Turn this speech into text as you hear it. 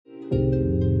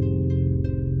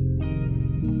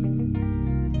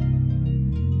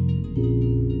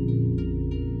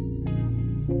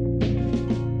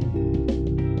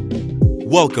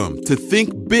Welcome to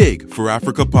Think Big for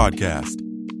Africa podcast.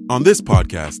 On this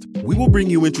podcast, we will bring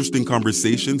you interesting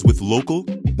conversations with local,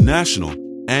 national,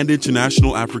 and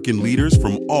international African leaders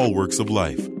from all walks of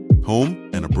life, home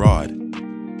and abroad.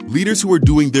 Leaders who are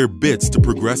doing their bits to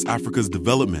progress Africa's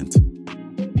development.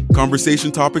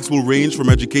 Conversation topics will range from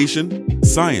education,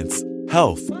 science,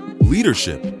 health,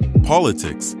 leadership,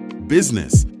 politics,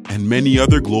 business, and many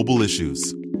other global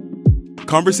issues.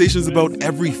 Conversations about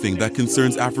everything that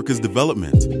concerns Africa's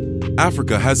development.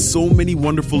 Africa has so many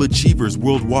wonderful achievers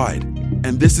worldwide,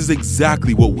 and this is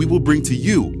exactly what we will bring to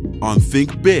you on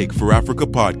Think Big for Africa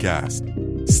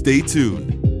podcast. Stay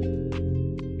tuned.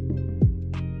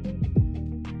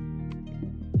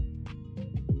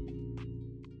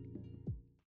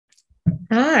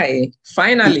 Hi,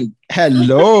 finally.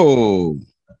 Hello.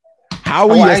 How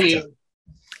are you?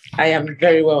 I am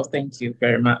very well, thank you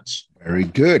very much. Very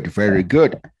good, very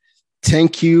good.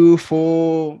 Thank you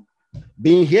for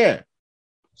being here.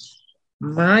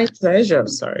 My pleasure.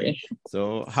 Sorry.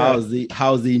 So, how's the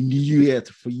new year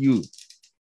for you?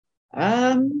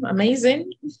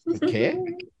 Amazing. Okay.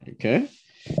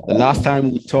 The last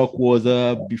time we talked was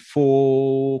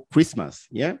before Christmas,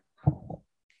 yeah?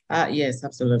 Yes,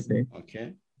 absolutely.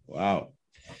 Okay. Wow.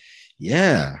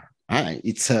 Yeah.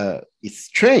 It's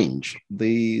strange.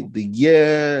 The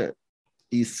year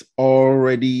is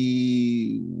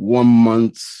already 1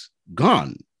 month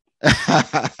gone.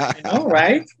 I know,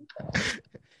 right?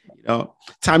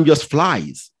 Time just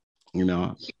flies,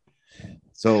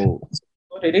 So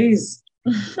what it is.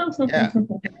 Yeah.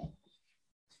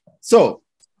 So,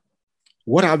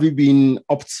 what have you been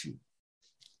up to?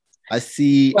 I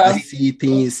see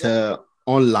things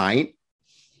online.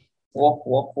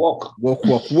 Walk.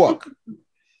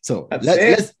 So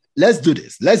let's do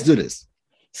this.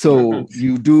 So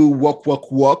you do walk.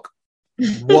 What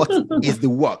is the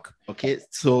work? Okay.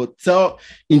 So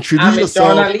introduce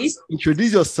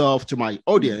yourself to my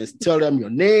audience. Tell them your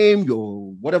name,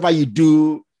 your whatever you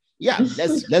do. Yeah,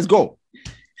 let's go.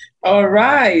 All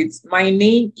right. My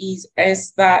name is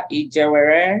Esther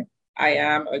Ijewere. I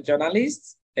am a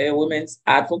journalist, a women's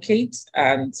advocate,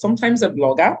 and sometimes a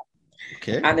blogger.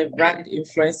 Okay. And a brand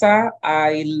influencer.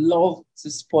 I love to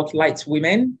spotlight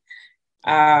women,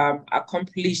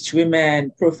 accomplished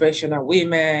women, professional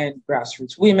women,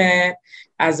 grassroots women.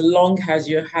 As long as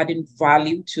you're adding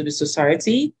value to the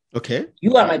society, okay,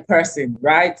 you are my person,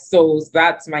 right? So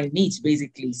that's my niche,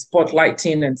 basically,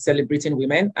 spotlighting and celebrating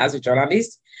women as a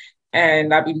journalist.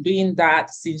 And I've been doing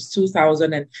that since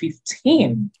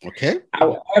 2015. Okay.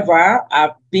 However,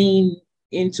 I've been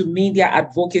into media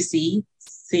advocacy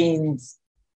since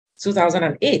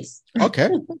 2008. Okay.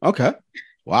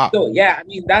 Wow. So yeah, I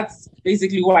mean, that's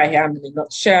basically who I am in a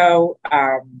nutshell,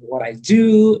 what I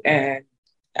do. And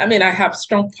I mean, I have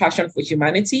strong passion for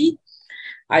humanity.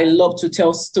 I love to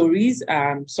tell stories,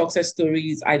 success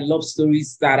stories. I love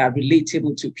stories that are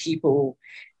relatable to people.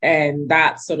 And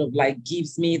that sort of like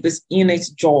gives me this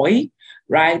innate joy,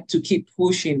 right, to keep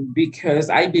pushing, because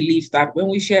I believe that when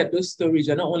we share those stories,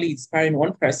 we're not only inspiring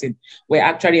one person, we're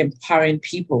actually empowering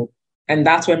people. And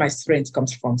that's where my strength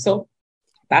comes from. So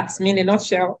that's me in a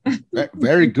nutshell.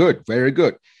 Very good.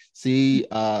 See,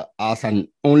 as an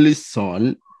only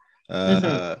son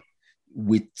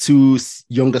with two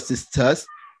younger sisters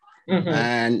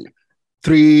and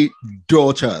 3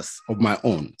 daughters of my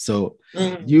own. So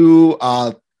you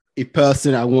are a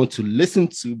person I want to listen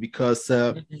to, because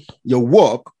your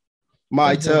work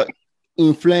might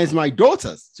influence my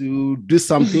daughters to do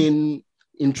something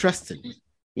interesting,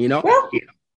 Well,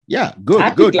 yeah, good.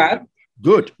 I'd be glad.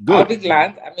 Good. I'll be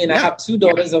glad. I mean, I have 2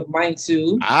 daughters of mine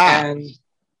too. And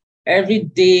every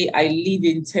day I live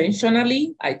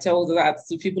intentionally. I tell that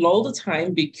to people all the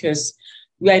time, because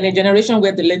we are in a generation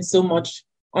where they learn so much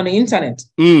on the internet.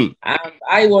 And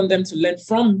I want them to learn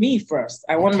from me first.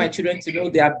 I want my children to know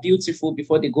they are beautiful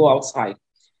before they go outside.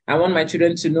 I want my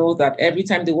children to know that every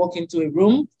time they walk into a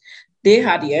room, they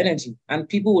had the energy, and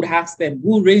people would ask them,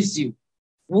 who raised you?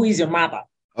 Who is your mother?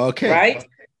 Okay. Right?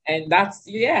 And that's,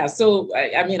 so,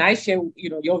 I mean, I share,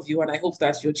 your view, and I hope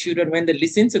that your children, when they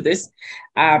listen to this,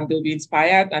 they'll be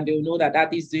inspired, and they'll know that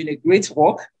Daddy is doing a great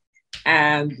work.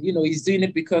 And, he's doing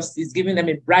it because he's giving them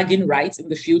a bragging right in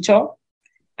the future.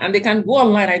 And they can go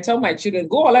online. I tell my children,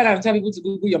 go online and tell people to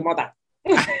Google your mother.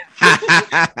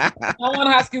 Someone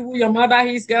asks you who your mother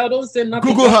is, girl, don't say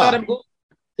nothing. Google her. Them,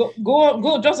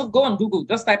 just go on Google.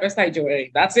 Just type Esther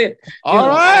Ijewere. That's it. All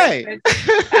right.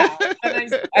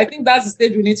 I think that's the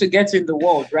stage we need to get to in the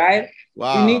world, right?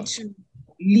 Wow. You need to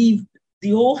leave. The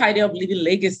whole idea of leaving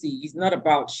legacy is not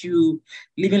about you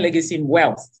leaving legacy in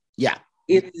wealth. Yeah.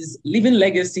 It is leaving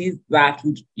legacy that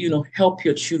would, help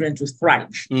your children to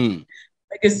thrive.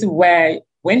 Legacy where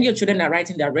when your children are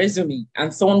writing their resume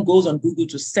and someone goes on Google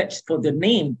to search for the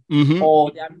name or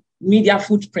their media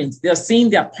footprints, they're seeing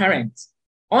their parents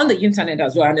on the internet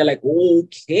as well. And they're like,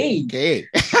 okay.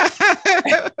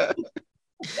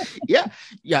 Yeah,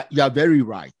 you are very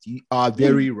right. You are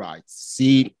very right.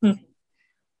 See,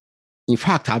 in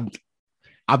fact,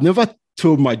 I've never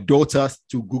told my daughters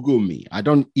to Google me. I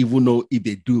don't even know if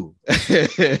they do.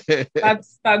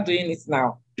 Start doing it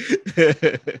now.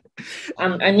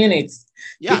 I mean it.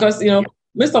 Yeah. Because,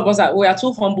 most of us we are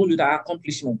too humble with our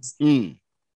accomplishments. And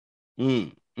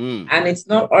it's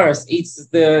not us. It's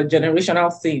the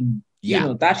generational thing.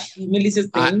 Yeah. That humility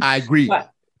thing. I agree.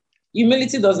 But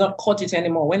humility does not cut it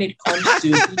anymore when it comes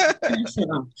to being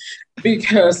intentional.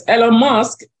 Because Elon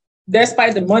Musk,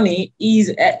 despite the money, is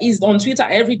on Twitter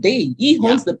every day. He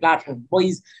owns the platform, but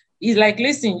he's like,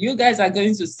 listen, you guys are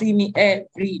going to see me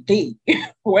every day,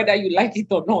 whether you like it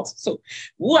or not. So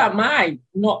who am I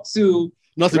not to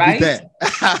be there?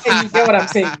 You get what I'm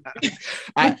saying?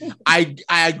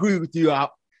 I agree with you,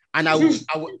 and I will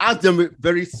ask them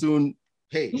very soon.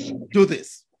 Hey, do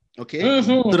this, okay?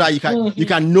 So that you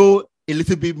can know a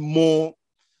little bit more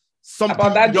something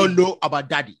about you don't know about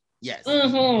daddy. Yes.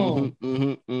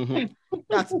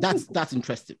 That's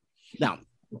interesting. Now,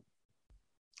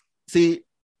 see,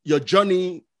 your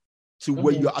journey to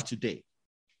where you are today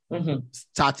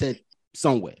started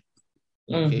somewhere.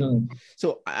 Okay.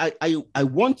 So I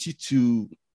want you to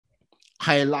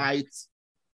highlight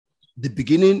the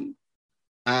beginning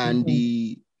and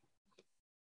the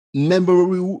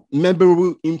memorable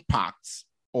impacts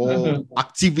or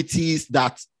activities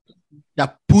that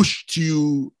pushed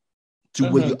you to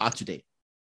where you are today.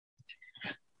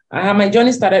 My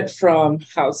journey started from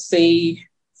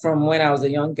when I was a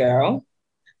young girl.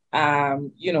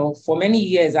 For many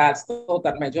years, I thought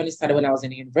that my journey started when I was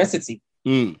in university.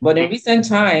 But in recent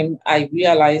time, I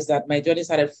realized that my journey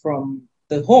started from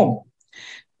the home,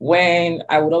 when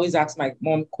I would always ask my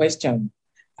mom question.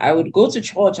 I would go to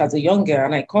church as a young girl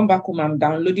and I come back home, I'm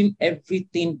downloading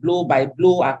everything blow by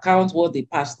blow, account, what the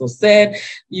pastor said,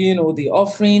 the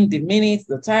offering, the minutes,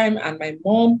 the time, and my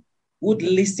mom would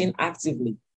listen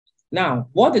actively. Now,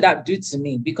 what did that do to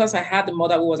me? Because I had a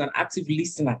mother who was an active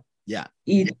listener. Yeah.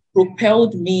 It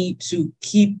propelled me to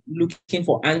keep looking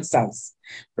for answers,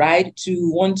 right? To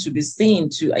want to be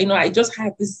seen, I just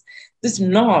had this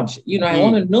nudge, I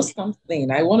want to know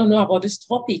something. I want to know about this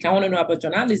topic. I want to know about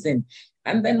journalism.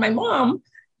 And then my mom,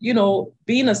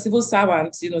 being a civil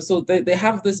servant, so they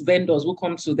have these vendors who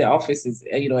come to their offices,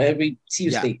 every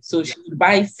Tuesday. Yeah. So she would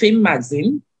buy Fame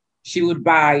magazine. She would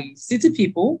buy City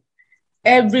People,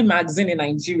 every magazine in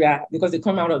Nigeria, because they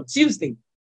come out on Tuesday.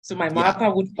 So my mother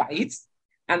would buy it.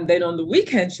 And then on the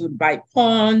weekend, she would buy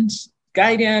Punch,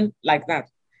 Guardian, like that.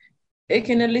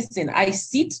 Listen, I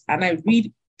sit and I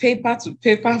read paper to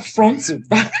paper, front to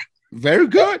back. Very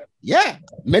good. Yeah.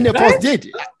 Many of us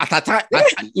did at a time.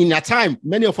 In a time,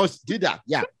 many of us did that.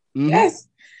 Yeah. Yes.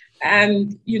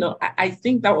 And, I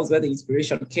think that was where the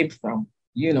inspiration came from,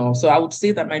 So I would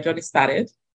say that my journey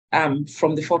started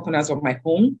from the four corners of my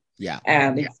home. Yeah.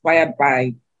 And inspired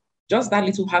by just that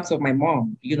little heart of my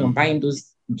mom, buying those.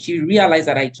 She realized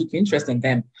that I took interest in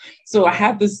them. So I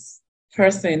had this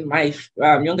person, my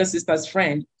younger sister's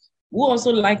friend, who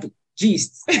also liked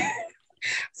gist.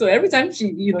 So every time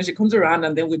she comes around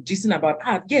and then we're gisting about,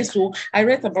 so I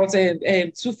read about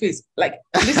Two-Face. Like,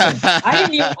 listen, I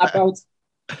knew about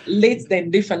late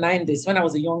Dende Fernandez when I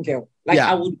was a young girl. Like,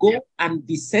 I would go and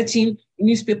be searching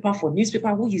newspaper for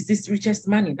newspaper. Who is this richest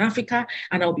man in Africa?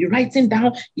 And I'll be writing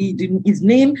down his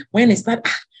name when I start.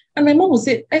 And my mom would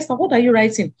say, Esther, what are you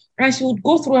writing? And she would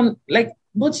go through and like,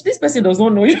 but this person does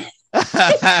not know you.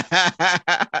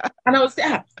 And I would say,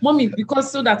 mommy, because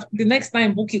so that the next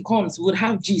time Bookie comes, we would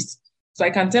have gist. So I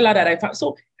can tell her that I found.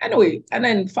 So anyway, and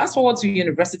then fast forward to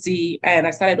university and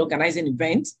I started organizing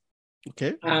events.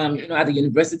 Okay. At the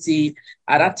university,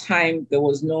 at that time, there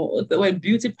were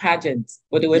beauty pageants,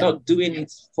 but they were not doing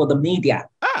it for the media.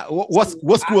 What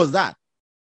school was that?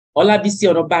 Olabisi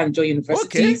Onabanjo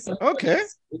University. Okay.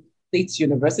 State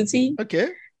University. Okay.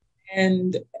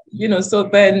 And, so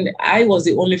then I was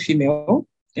the only female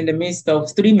in the midst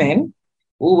of three men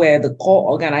who were the core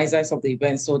organizers of the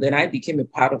event. So then I became a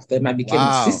part of them. I became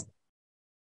a sister.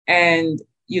 And,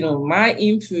 my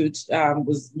input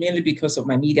was mainly because of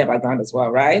my media background as well,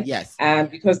 right? Yes.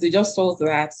 And because they just saw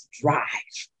that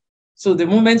drive. So the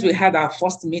moment we had our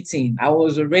first meeting, I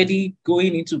was already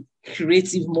going into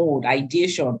creative mode,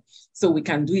 ideation, So we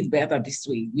can do it better this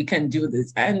way. We can do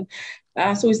this. And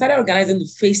so we started organizing the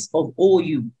Face of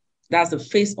OU. That's the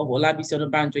Face of Olabisi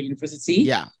Onabanjo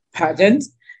University pageant.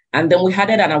 And then we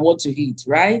added an award to it,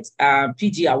 right?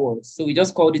 PG Awards. So we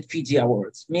just called it PG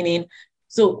Awards, meaning,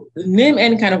 so name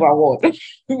any kind of award.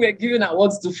 We're giving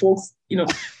awards to folks, we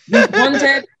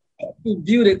wanted to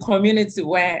build a community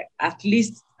where at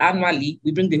least annually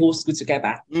we bring the whole school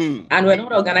together. And we're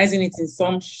not organizing it in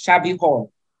some shabby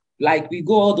hall. Like we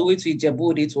go all the way to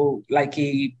Ijebu to like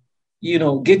a,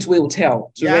 gateway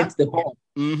hotel to rent the hall.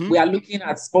 We are looking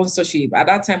at sponsorship. At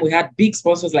that time, we had big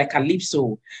sponsors like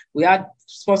Calypso. We had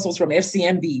sponsors from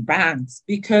FCMB, banks,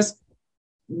 because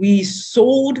we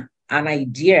sold an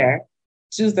idea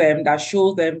to them that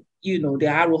showed them,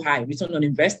 the ROI, return on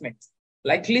investment.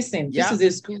 Like, listen, this is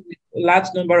a school with a large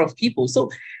number of people.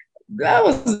 So that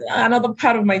was another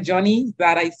part of my journey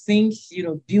that I think,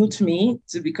 built me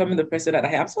to becoming the person that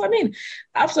I am. So,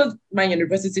 after my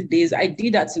university days, I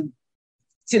did that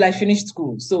till I finished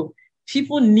school. So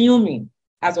people knew me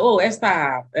as,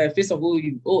 Esther, Face of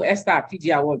OU, Esther,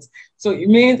 PG Awards. So it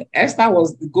means Esther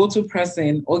was the go-to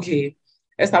person. Okay,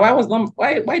 Esther,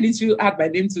 why didn't you add my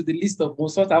name to the list of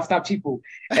most sought after people?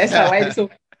 Esther, why? So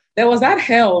there was that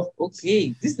hell of,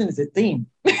 okay, this thing is a thing.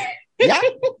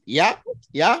 Yeah.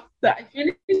 So I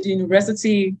finished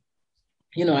university,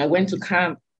 I went to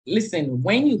camp. Listen,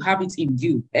 when you have it in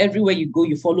you, everywhere you go,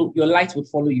 your light will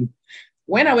follow you.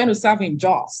 When I went to serve in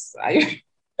Jos, I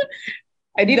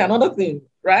did another thing,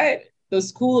 right? The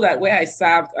school where I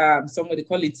served, somebody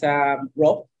call it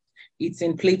ROP. It's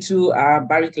in Plateau,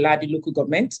 Barrick Ladi local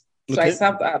government. So I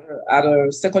served at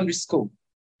a secondary school.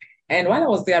 And while I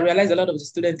was there, I realized a lot of the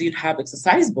students didn't have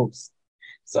exercise books.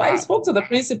 So I spoke to the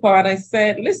principal and I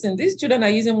said, listen, these children are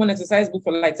using one exercise book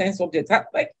for like 10 subjects.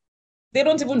 Like, they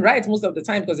don't even write most of the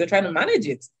time because they're trying to manage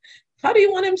it. How do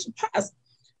you want them to pass?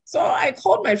 So I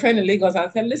called my friend in Lagos and I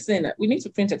said, listen, we need to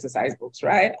print exercise books,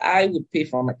 right? I would pay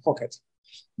from my pocket.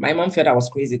 My mom felt I was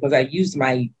crazy because I used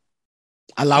my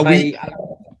Alawi.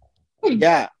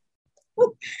 Yeah.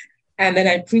 And then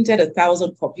I printed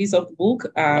 1,000 copies of the book.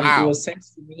 It was sent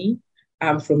to me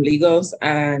from Lagos.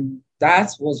 And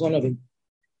that was one of it.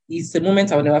 It's a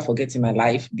moment I'll never forget in my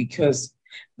life because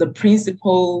the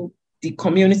principal, the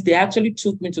community, they actually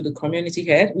took me to the community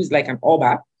head, who's like an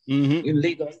Oba in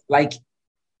Lagos. Like,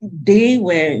 they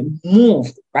were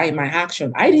moved by my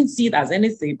action. I didn't see it as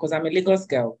anything because I'm a Lagos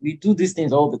girl. We do these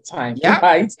things all the time,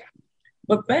 right?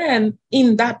 But then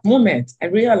in that moment, I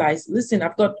realized, listen,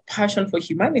 I've got passion for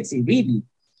humanity, really.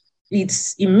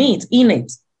 It's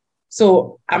innate.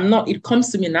 So it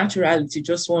comes to me naturally to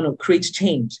just want to create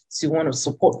change, to want to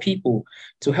support people,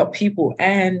 to help people.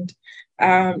 And,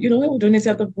 we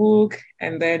donated the book.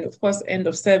 And then, of course, end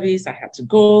of service, I had to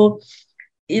go.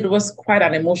 It was quite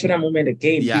an emotional moment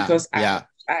again because I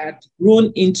had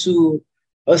grown into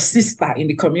a sister in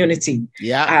the community.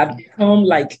 I had become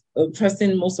like a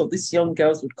person most of these young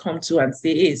girls would come to and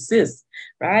say, hey, sis,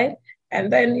 right?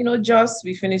 And then,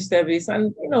 we finished service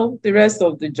and, the rest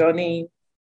of the journey,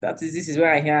 this is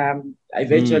where I am. I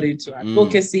ventured into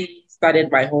advocacy,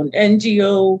 started my own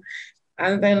NGO.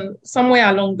 And then somewhere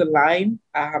along the line,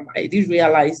 I did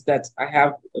realize that I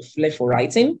have a flair for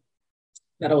writing,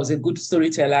 that I was a good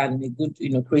storyteller and a good,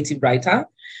 creative writer.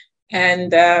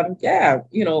 And I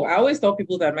always tell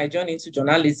people that my journey into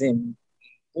journalism,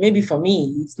 maybe for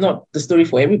me, it's not the story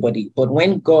for everybody, but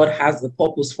when God has the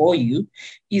purpose for you,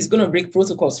 he's going to break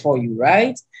protocols for you,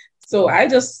 right? So I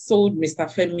just sold Mr.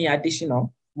 Femi Adesina,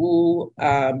 who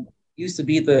used to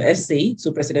be the SA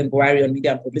to President Buhari on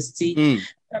media and publicity.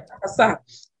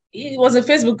 It was a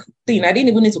Facebook thing. I didn't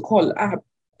even need to call.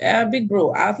 Big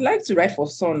bro, I'd like to write for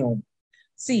Sono.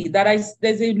 See, there's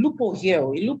a loophole here. A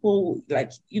loophole,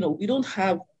 we don't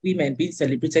have women being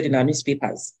celebrated in our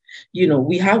newspapers.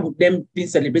 We have them being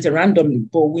celebrated randomly,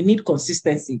 but we need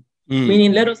consistency.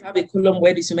 Meaning, let us have a column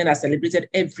where these women are celebrated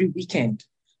every weekend,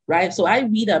 right? So I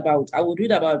would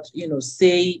read about,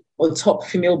 say, a top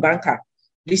female banker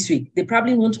this week. They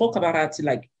probably won't talk about her till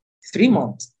like 3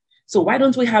 months. So why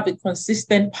don't we have a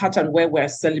consistent pattern where we're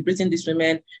celebrating these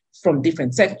women from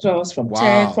different sectors, from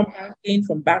tech, from banking,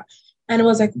 from bank. And it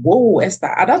was like, whoa, Esther.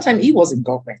 At that time, he was in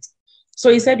government.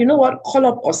 So he said, you know what, call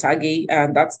up Osage,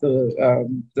 and that's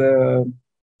the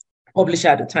publisher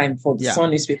at the time for the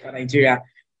Sun newspaper Nigeria.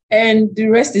 And the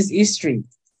rest is history,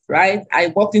 right? I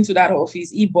walked into that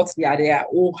office, he bought the idea,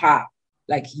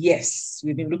 like, yes,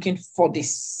 we've been looking for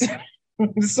this.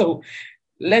 So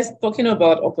let's talking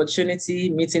about opportunity,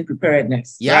 meeting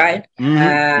preparedness, right?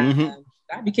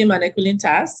 That became an Herculean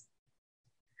task.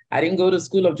 I didn't go to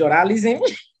school of journalism.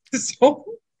 So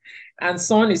and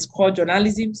Sun is called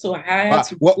journalism. So I had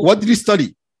to. What did you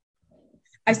study?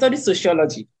 I studied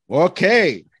sociology.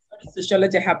 Okay.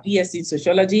 Sociology. I have BSc in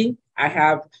sociology. I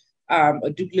have a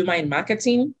diploma in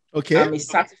marketing. Okay. I'm a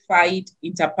certified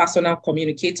interpersonal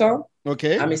communicator.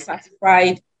 Okay. I'm a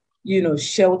certified,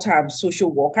 shelter and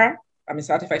social worker. I'm a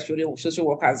certified social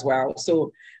worker as well.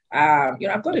 So, I've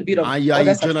got a bit of. And you are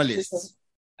a journalist.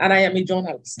 And I am a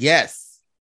journalist. Yes.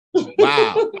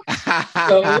 Wow.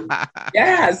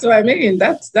 So I mean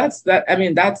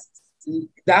that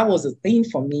was a thing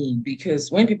for me,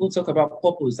 because when people talk about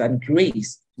purpose and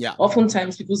grace,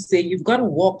 oftentimes people say you've got to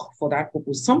work for that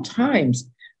purpose. Sometimes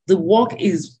the work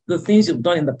is the things you've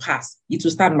done in the past. It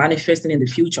will start manifesting in the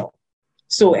future.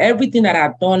 So everything that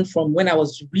I've done from when I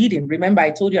was reading, remember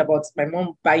I told you about my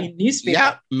mom buying newspaper.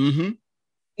 Yeah. Mm-hmm.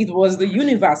 It was the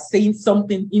universe saying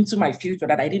something into my future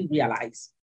that I didn't realize,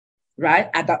 right,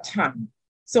 at that time.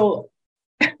 So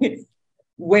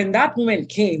when that moment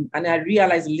came and I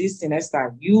realized, listen,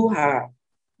 Esther, you are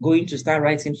going to start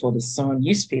writing for the Sun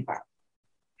newspaper.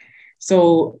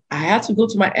 So I had to go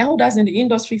to my elders in the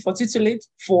industry for tutelage,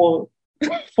 for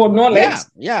knowledge.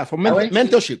 Yeah, for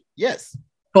mentorship. Yes.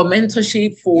 For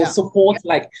mentorship, for support,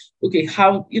 like, okay,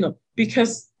 how,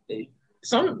 because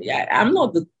I'm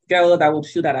not the girl that would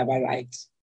feel that I'm right.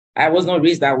 I was not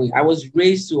raised that way. I was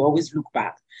raised to always look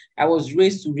back. I was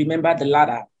raised to remember the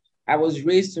ladder. I was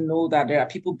raised to know that there are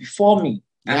people before me,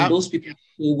 and those people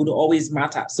would always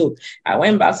matter. So I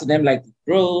went back to them like,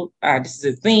 bro, this is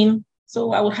a thing.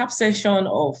 So I would have session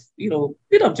of,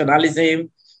 bit of journalism.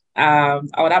 I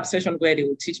would have session where they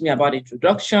would teach me about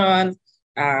introduction,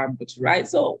 but right.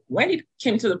 So when it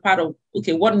came to the part of,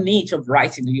 okay, what niche of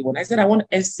writing do you want? I said, I want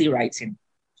essay writing.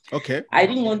 Okay. I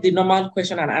didn't want the normal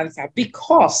question and answer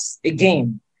because,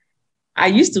 again, I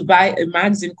used to buy a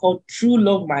magazine called True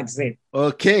Love Magazine.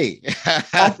 Okay.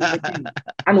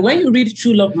 And when you read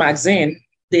True Love Magazine,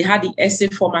 they had the essay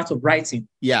format of writing.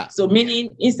 Yeah. So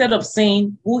meaning, instead of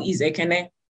saying, who is Ekene?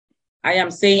 I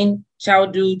am saying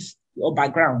childhood or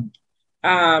background.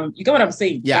 You get what I'm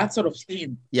saying? Yeah. That sort of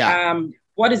thing. Yeah.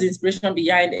 What is inspiration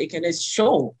behind Ekene's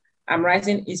show? I'm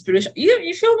writing inspiration.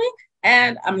 You feel me?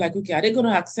 And I'm like, okay, are they going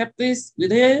to accept this? Will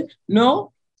they?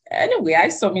 No. Anyway, I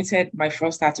submitted my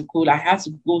first article. I had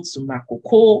to go to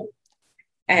Makoko,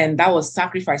 and that was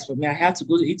sacrifice for me. I had to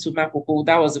go into Makoko.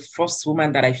 That was the first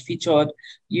woman that I featured,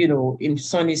 in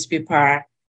Sun newspaper.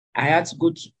 I had to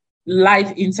go to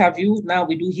live interview. Now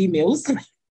we do emails.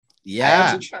 Yeah. I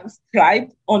had to transcribe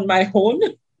on my own.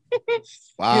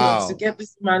 Wow. To get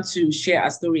this man to share a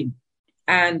story.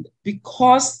 And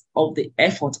because of the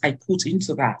effort I put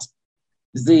into that,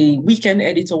 the weekend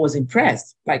editor was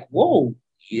impressed. Like, whoa,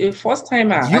 first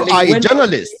timer. You are a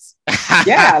journalist.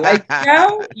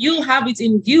 Now you have it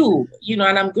in you, and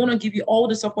I'm going to give you all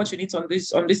the support you need on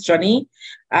this journey.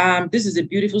 This is a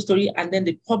beautiful story. And then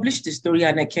they published the story,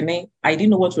 and I didn't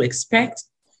know what to expect.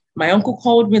 My uncle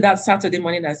called me that Saturday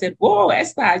morning and said, whoa,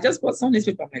 Esther, I just bought some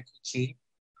newspaper. I'm like, okay,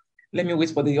 let me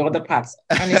wait for the other parts.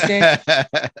 And he said,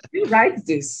 you write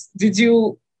this? Did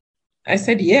you? I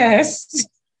said, yes.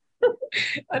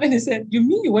 And then he said, you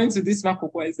mean you went to this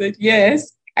Makoko? I said,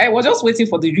 yes. I was just waiting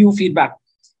for the real feedback.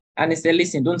 And he said,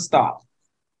 listen, don't stop.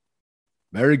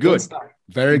 Very good.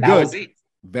 Very that good. Was it.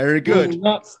 Very good. Do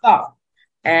not stop.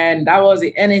 And that was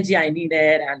the energy I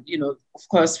needed. And, of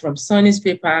course, from Sun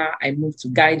newspaper, I moved to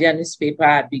Guardian newspaper.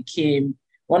 I became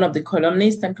one of the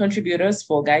columnists and contributors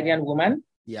for Guardian Woman.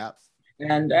 Yeah.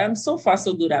 And so far,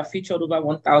 so good. I've featured over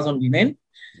 1,000 women.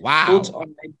 Wow. Both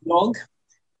on my blog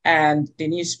and the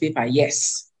newspaper.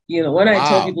 Yes. When I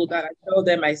tell people that, I tell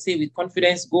them, I say with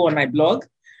confidence, go on my blog.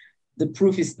 The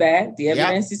proof is there. The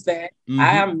evidence is there. Mm-hmm.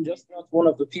 I am just not one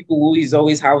of the people who is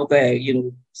always out there,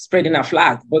 spreading a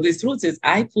flag. But the truth is,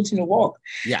 I put in the work.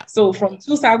 Yeah. So from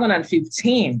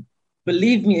 2015,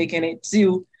 believe me, again,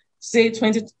 till say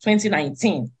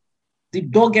 2019, the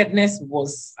doggedness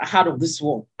was out of this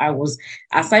world. I was,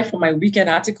 aside from my weekend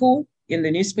article in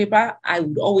the newspaper, I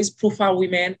would always profile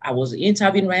women. I was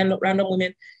interviewing random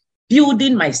women,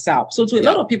 building myself. So to a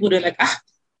lot of people, they're like,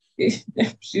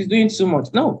 she's doing too much.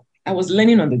 No, I was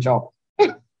learning on the job.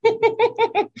 And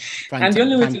the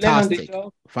only way to learn on the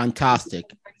job, fantastic.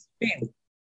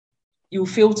 You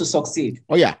fail to succeed.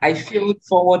 Oh yeah. I failed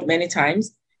forward many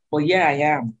times, but I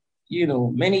am.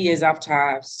 Many years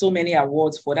after, so many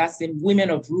awards for that same Women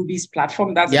of Ruby's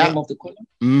platform. That's the name of the column.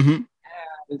 Mm-hmm.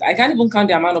 I can't even count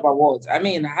the amount of awards. I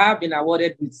mean, I have been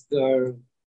awarded with the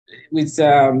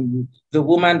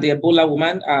woman, the Ebola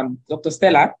woman, Dr.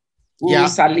 Stella, who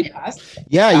sadly passed.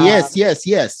 Yes.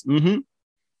 Mm-hmm.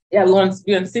 Yeah, we won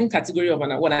the same category of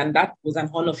an award, and that was an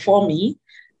honor for me.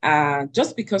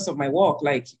 just because of my work.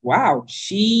 Like, wow,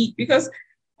 because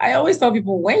I always tell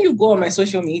people, when you go on my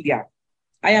social media,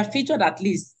 I have featured at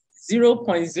least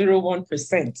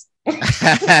 0.01%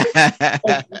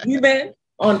 of women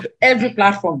on every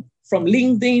platform, from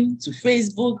LinkedIn to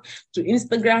Facebook to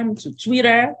Instagram to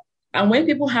Twitter. And when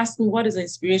people ask me what is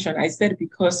inspiration, I said,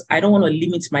 because I don't want to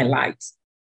limit my light.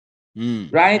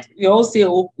 Right? We all say,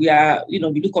 oh, we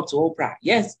look up to Oprah.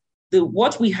 Yes,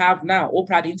 what we have now,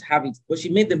 Oprah didn't have it, but she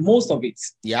made the most of it.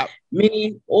 Yeah.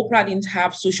 Meaning Oprah didn't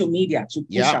have social media to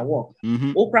push her work.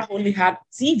 Oprah only had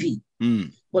TV.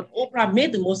 But Oprah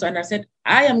made the most, and I said,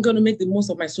 I am going to make the most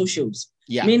of my socials.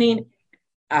 Yeah. Meaning,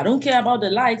 I don't care about the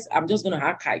likes. I'm just going to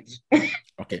archive.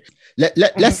 Okay.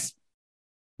 Let's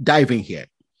dive in here.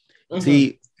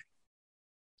 See,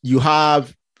 you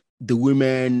have the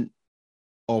women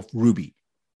of Ruby.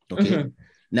 Okay.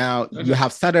 Now, you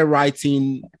have started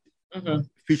writing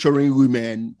featuring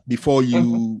women before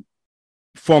you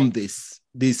formed this.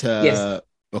 Yes.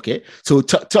 Okay. So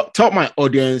tell my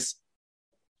audience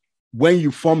when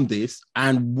you formed this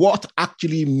and what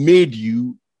actually made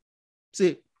you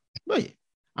say, hey,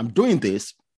 I'm doing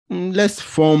this. Let's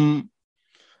form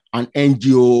an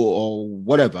NGO or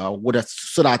whatever,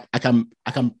 so that I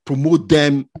can promote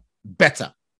them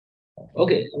better.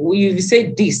 Okay, when you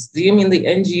say this, do you mean the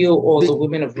NGO or the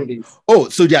Women of Ruby? Oh,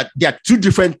 so there are two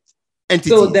different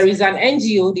entities. So there is an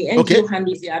NGO. The NGO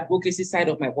handles the advocacy side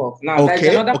of my work. Now,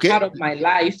 there's another part of my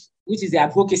life, which is the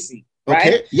advocacy. Right?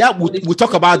 Okay, yeah, we'll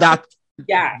talk about that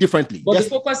differently. But the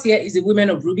focus here is the Women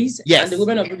of Rubies. Yes. And the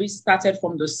Women of Rubies started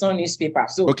from the Sun newspaper.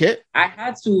 So I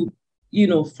had to,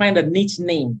 find a niche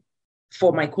name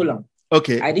for my column.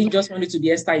 Okay. I didn't just want it to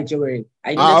be Esther Ijewere.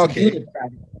 I needed to build a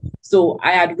brand. So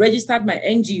I had registered my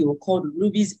NGO called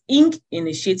Rubies Inc.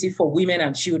 Initiative for Women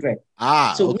and Children.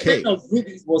 So Women of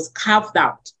Rubies was carved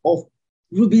out of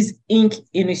Rubies Inc.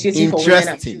 Initiative for Women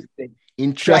and Children.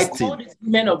 Interesting. So I called it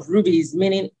Women of Rubies,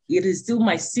 meaning it is still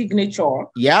my signature.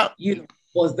 Yeah.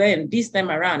 But then this time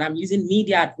around, I'm using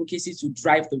media advocacy to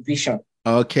drive the vision.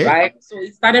 Okay. Right. So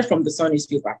it started from the Sun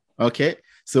newspaper. Okay.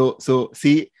 So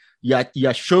see,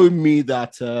 you're showing me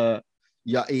that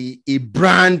you're a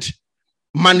brand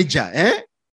manager, eh?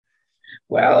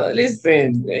 Well,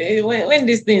 listen, when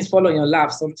these things fall on your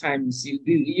lap, sometimes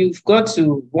you've got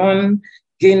to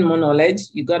gain more knowledge.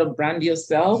 You got to brand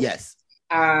yourself. Yes.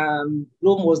 Rome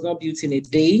was not built in a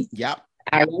day. Yeah.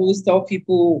 I always tell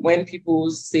people, when people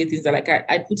say things like,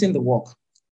 I put in the work.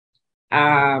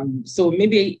 So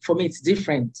maybe for me it's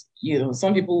different.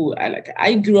 Some people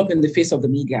I grew up in the face of the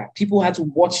media. People had to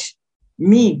watch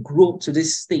me grow to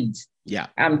this stage. Yeah.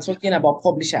 I'm talking about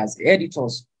publishers,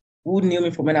 editors who knew me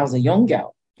from when I was a young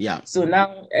girl. Yeah. So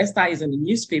now Esther is in the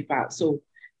newspaper. So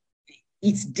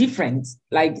it's different.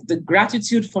 Like the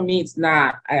gratitude for me, it's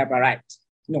not I have arrived.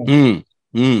 No.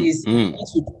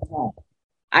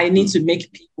 I need to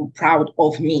make people proud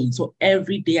of me. So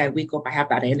every day I wake up, I have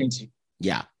that energy.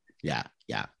 Yeah.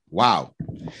 Wow.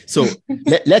 So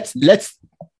let's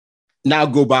now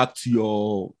go back to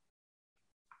your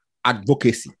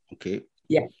advocacy. Okay.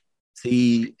 Yeah.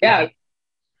 See. Yeah.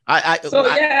 I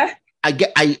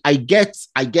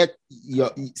get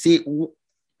your. See,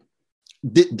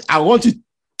 I want to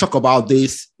talk about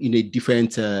this in a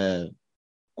different.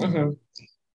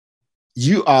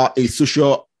 You are a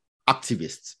social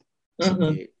activist.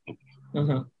 Okay.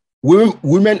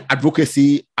 Women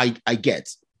advocacy, I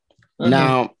get.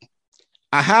 Now,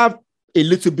 I have a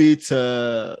little bit.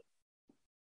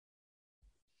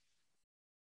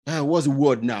 What's the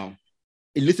word now?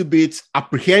 A little bit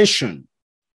apprehension.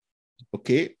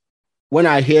 Okay, when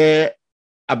I hear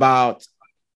about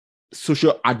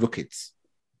social advocates,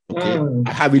 okay,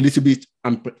 I have a little bit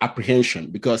apprehension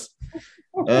because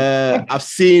I've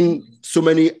seen so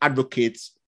many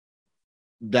advocates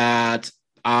that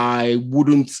I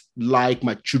wouldn't like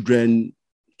my children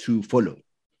to follow.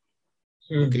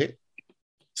 Okay,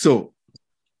 so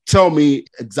tell me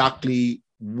exactly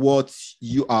what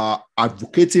you are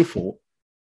advocating for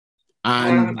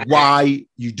and why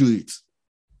you do it.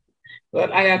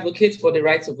 Well, I advocate for the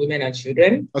rights of women and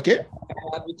children. Okay.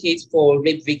 I advocate for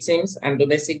rape victims and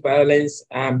domestic violence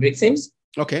victims.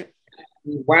 Okay.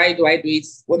 Why do I do it?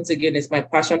 Once again, it's my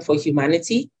passion for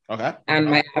humanity. Okay. And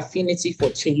my affinity for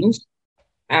change.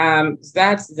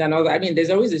 That's another. I mean, there's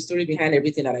always a story behind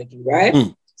everything that I do, right?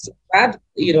 So that,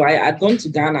 I had gone to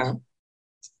Ghana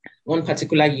one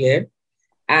particular year,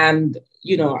 and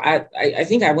I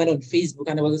think I went on Facebook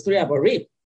and there was a story about rape.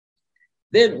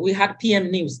 Then we had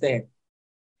PM News there.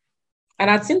 And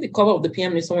I'd seen the cover of the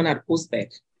PM News someone had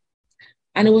posted.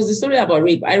 And it was the story about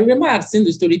rape. I remember I'd seen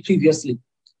the story previously.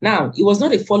 Now, it was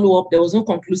not a follow-up. There was no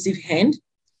conclusive end.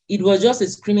 it was just a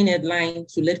screaming headline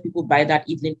to let people buy that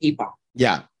evening paper.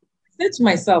 Yeah. I said to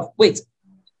myself, wait,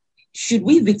 should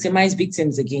we victimize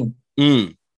victims again?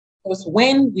 Because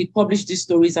when we publish these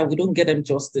stories and we don't get them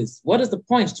justice, what is the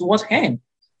point? To what end?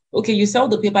 Okay, you sell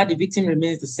the paper, the victim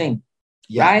remains the same,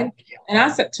 right? And I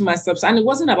said to myself, and it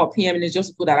wasn't about PM, and it's just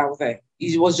to put that out there.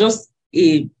 It was just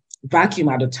a vacuum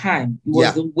at the time. It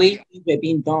was the way things were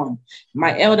being done.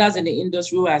 My elders in the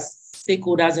industry, as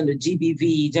stakeholders in the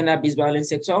GBV, gender-based violence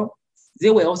sector, they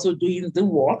were also doing the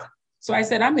work. So I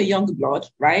said, I'm a young blood,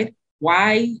 right?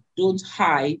 Why don't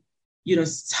I,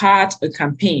 start a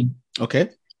campaign? Okay.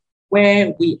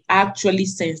 Where we actually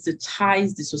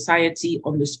sensitize the society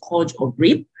on the scourge of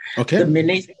rape,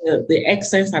 the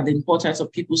excellence and the importance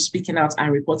of people speaking out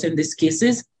and reporting these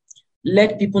cases,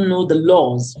 let people know the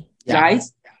laws, right?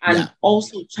 And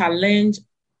also challenge,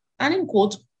 and in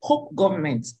quote, hope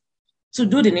government to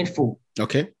do the needful.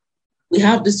 Okay. We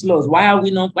have these laws. Why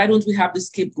don't we have the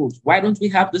scapegoat? Why don't we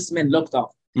have these men locked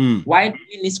up? Why do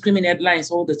we need screaming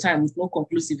headlines all the time with no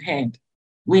conclusive hand?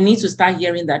 We need to start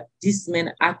hearing that these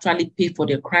men actually pay for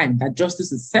their crime, that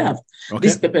justice is served.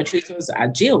 These perpetrators are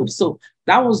jailed. So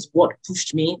that was what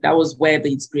pushed me. That was where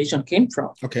the inspiration came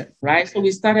from. Okay. Right. So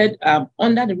we started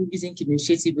under the Ruby's Inc.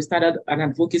 initiative, we started an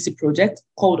advocacy project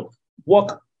called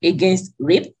Walk Against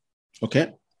Rape.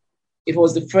 Okay. It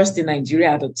was the first in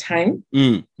Nigeria at the time.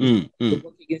 The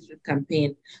Walk Against Rape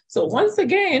campaign. So once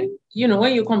again,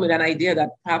 when you come with an idea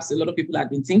that perhaps a lot of people had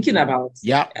been thinking about,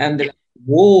 and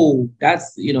whoa,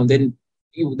 that's, then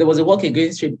there was a Walk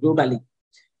Against Rape globally.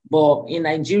 But in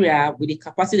Nigeria, with the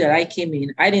capacity that I came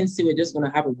in, I didn't say we're just going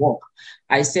to have a walk.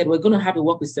 I said, we're going to have a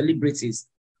walk with celebrities.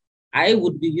 I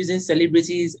would be using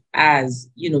celebrities as,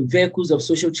 vehicles of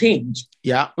social change.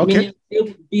 Yeah, okay. Meaning they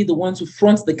would be the ones who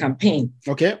front the campaign.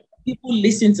 Okay. People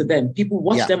listen to them. People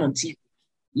watch them on TV.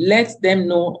 Let them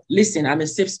know, listen, I'm a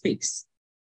safe space.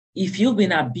 If you've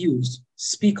been abused,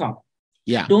 speak up.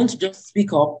 Yeah. Don't just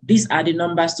speak up. These are the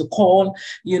numbers to call.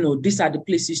 These are the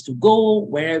places to go.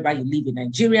 Wherever you live in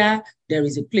Nigeria, there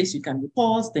is a place you can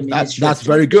report. That's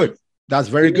very good. That's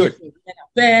very good.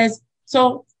 Affairs.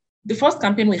 So the first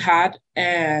campaign we had,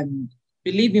 and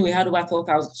believe me, we had over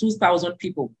 2,000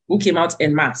 people who came out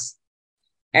en masse.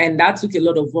 And that took a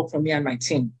lot of work from me and my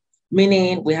team.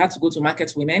 Meaning we had to go to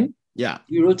market women. Yeah.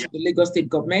 We wrote to the Lagos State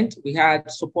government. We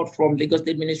had support from Lagos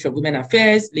State Ministry of Women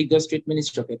Affairs, Lagos State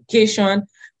Ministry of Education.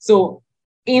 So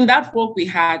in that work, we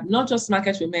had not just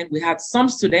market women, we had some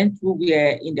students who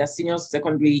were in their senior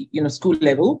secondary, school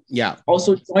level. Yeah.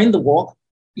 Also joined the work.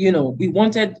 We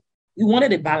wanted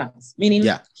a balance, meaning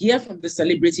hear from the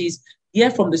celebrities,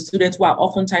 hear from the students who are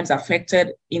oftentimes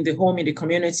affected in the home, in the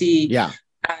community. Yeah.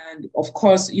 And of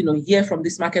course, hear from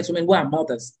these market women who are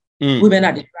mothers, women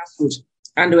at the grassroots.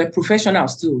 And there were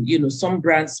professionals too, some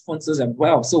brand sponsors as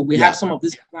well. So we have some of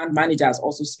these brand managers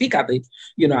also speak at the,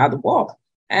 at the walk.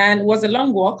 And it was a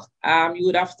long walk. You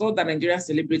would have thought that Nigerian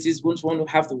celebrities wouldn't want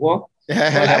to have the walk. But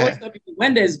I always tell people,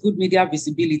 when there's good media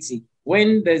visibility,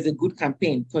 when there's a good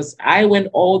campaign, because I went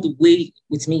all the way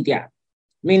with media,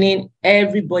 meaning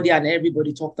everybody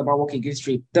talked about Walk Against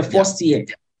Rape. The first year,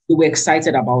 we were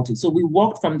excited about it. So we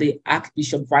walked from the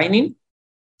Archbishop Vining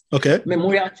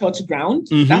Memorial Church ground.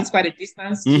 That's quite a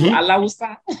distance to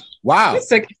Alausa. Wow.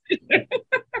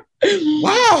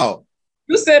 Wow.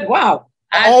 You said, wow.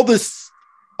 And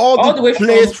all the way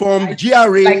place from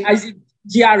GRA. Like as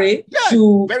GRA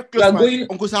to very close to my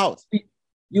uncle's house.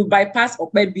 You bypass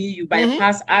Okpebi, you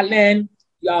bypass Allen.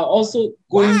 You are also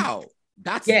going. Wow.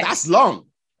 That's long.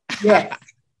 Yes.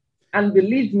 And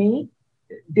believe me,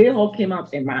 they all came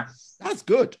out en masse. That's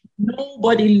good.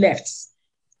 Nobody left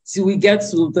till we get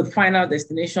to the final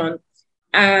destination.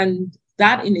 And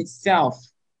that in itself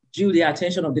drew the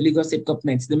attention of the Lagos State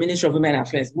government, the Ministry of Women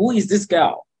Affairs. Who is this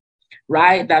girl,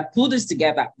 right, that put this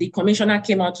together? The commissioner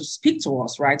came out to speak to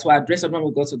us, right, to address it when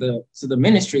we go to the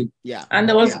ministry. Yeah. And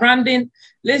there was branding.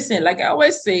 Listen, like I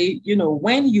always say,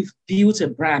 when you've built a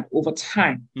brand over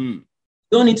time,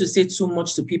 don't need to say too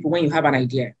much to people when you have an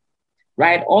idea,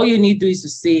 right? All you need to do is to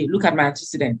say, look at my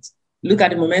antecedent. Look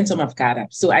at the momentum I've gathered.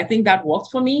 So I think that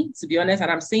worked for me, to be honest. And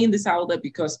I'm saying this out there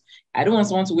because I don't want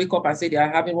someone to wake up and say they are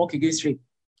having Walk Against Rape.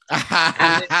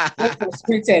 And then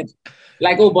frustrated.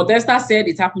 Like, oh, but Esther said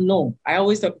it happened. No, I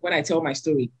always tell people when I tell my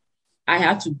story, I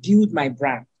had to build my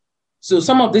brand. So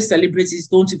some of these celebrities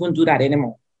don't even do that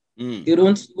anymore.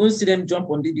 You won't see them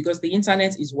jump on this because the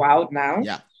internet is wild now.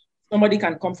 Yeah. Somebody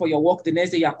can come for your walk. The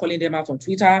next day you are calling them out on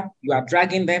Twitter. You are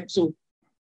dragging them. So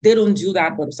they don't do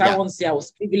that, but I want to say I was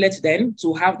privileged then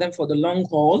to have them for the long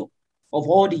haul of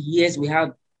all the years we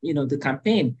had, the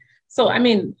campaign. So, I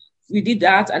mean, we did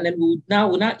that, and then we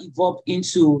now evolved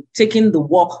into taking the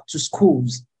work to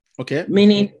schools. Okay.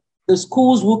 Meaning the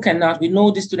schools we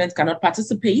know the students cannot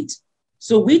participate.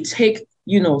 So we take,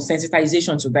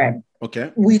 sensitization to them.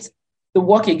 Okay. With the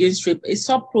Work Against Rape, a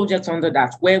sub-project under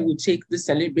that, where we take the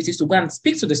celebrities to go and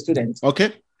speak to the students.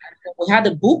 Okay. We had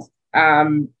a book,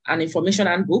 an information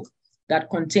handbook that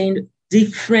contained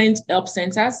different help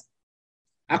centers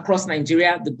across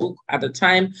Nigeria. The book at the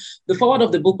time, the foreword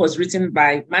of the book was written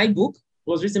by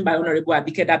Honorable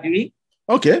Abike Dabiri.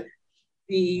 Okay.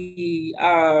 The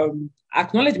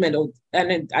acknowledgement of,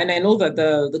 and I know that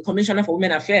the Commissioner for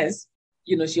Women Affairs,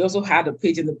 she also had a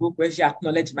page in the book where she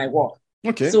acknowledged my work.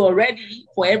 Okay. So already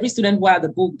for every student who had the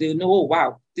book, they know, oh,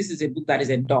 wow, this is a book that is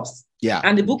endorsed. Yeah.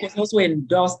 And the book was also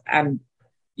endorsed and,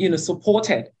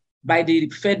 supported by the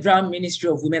Federal Ministry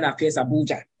of Women Affairs,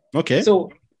 Abuja. Okay.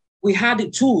 So we had the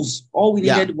tools. All we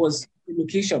needed was the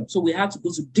location. So we had to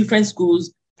go to different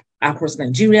schools across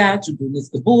Nigeria to donate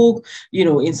the book.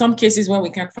 In some cases when we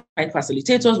can't find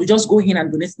facilitators, we just go in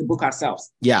and donate the book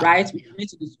ourselves. Yeah. Right? We donate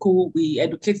to the school, we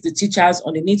educate the teachers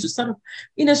on the need to sort of,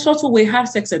 in a subtle way, have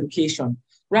sex education.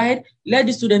 Right? Let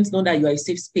the students know that you are a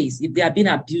safe space if they are being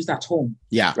abused at home.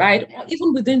 Yeah. Right? Or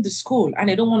even within the school and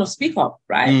they don't want to speak up.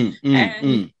 Right?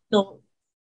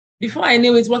 Before I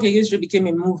knew it, Work Against Rape became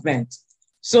a movement.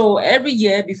 So every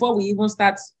year, before we even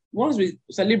start, once we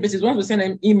send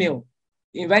them email,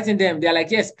 inviting them, they're like,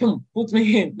 yes, put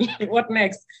me in. What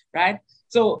next? Right?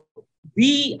 So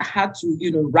we had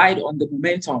to, ride on the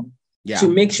momentum to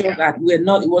make sure that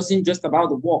it wasn't just about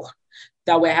the work,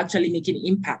 that we're actually making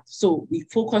impact. So we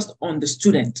focused on the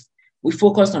student. We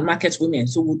focused on market women.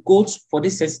 So we'd go for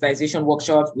these sensitization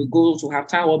workshops. We go to have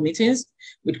town hall meetings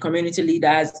with community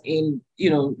leaders in,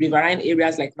 riverine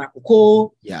areas like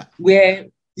Makoko, where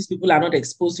these people are not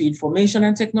exposed to information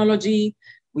and technology.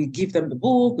 We give them the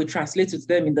book. We translate it to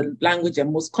them in the language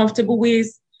and most comfortable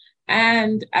ways.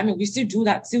 And we still do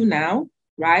that till now,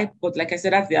 right? But like I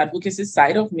said, that's the advocacy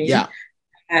side of me. Yeah.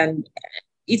 And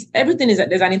there's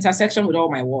an intersection with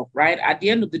all my work, right? At the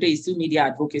end of the day, it's still media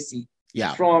advocacy.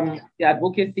 Yeah. From the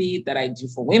advocacy that I do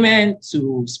for women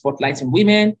to spotlighting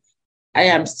women, I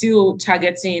am still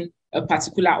targeting a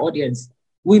particular audience,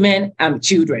 women and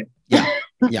children. Yeah.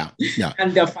 Yeah. Yeah.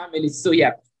 And their families. So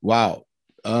yeah. Wow.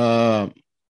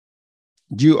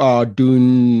 You are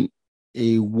doing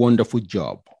a wonderful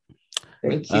job.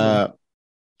 Thank you.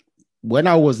 When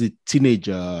I was a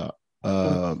teenager,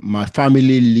 my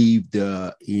family lived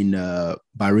in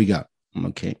Bariga.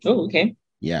 Okay. Oh, okay.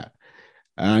 Yeah.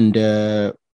 And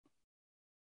what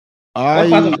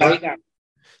part of Bariga?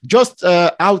 Just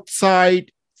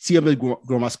outside CMS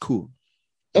Grammar School.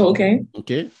 Oh, okay.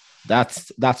 Okay.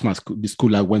 That's my school, the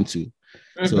school I went to.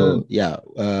 Mm-hmm. So yeah.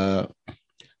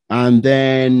 And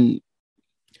then,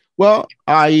 well,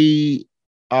 I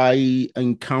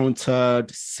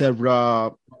encountered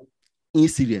several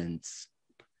incidents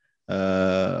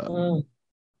of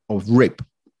rape.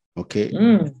 Okay.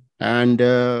 And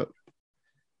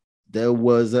there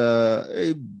was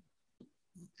a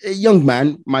young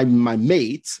man, my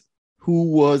mate,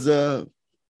 who was a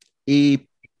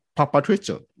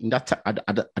perpetrator at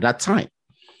that time.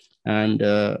 And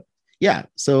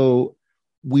so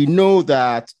we know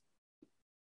that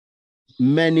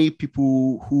many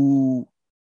people who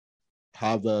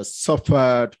have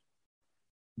suffered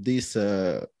this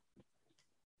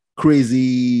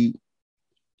crazy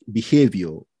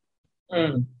behavior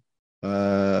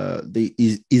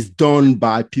is done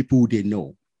by people they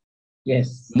know.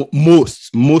 Yes.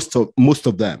 Most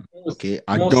of them, okay,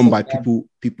 are done by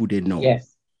people they know.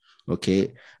 Yes.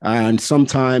 Okay. And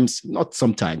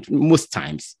most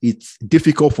times it's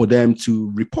difficult for them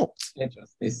to report.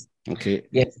 Yes. Okay.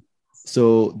 Yes.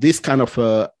 So this kind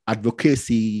of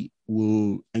advocacy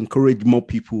will encourage more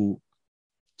people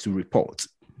to report.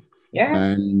 Yeah.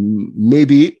 And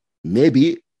maybe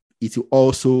it will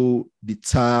also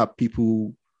deter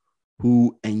people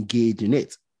who engage in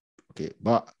it. Okay.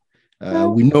 But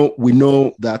we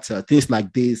know that things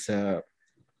like this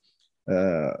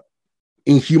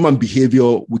in human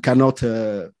behavior, we cannot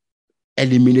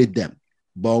eliminate them,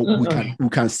 but we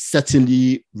can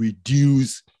certainly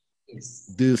reduce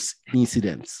these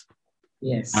incidents.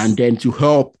 Yes. And then to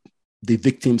help the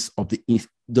victims of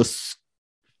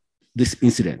this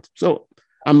incident. So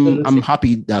I'm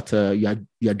happy that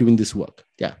you are doing this work.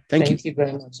 Yeah. Thank you. Thank you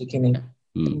very much, Ikene.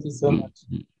 Thank you so much.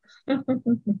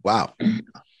 Wow.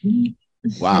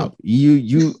 Wow.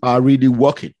 You are really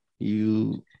working.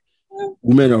 You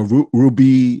Women of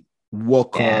Ruby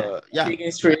work. Yeah.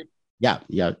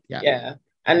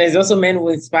 And there's also Men Who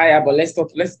Inspire, but let's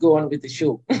go on with the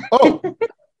show. Oh,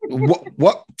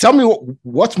 What? Tell me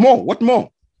what more? What more?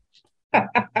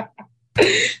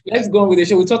 Let's go on with the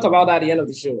show. We'll talk about that at the end of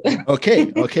the show.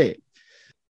 Okay.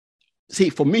 See,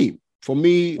 for me,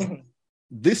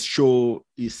 this show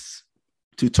is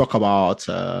to talk about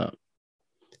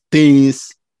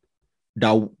things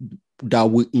that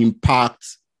will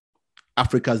impact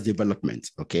Africa's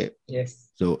development. Okay. Yes.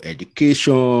 So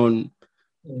education,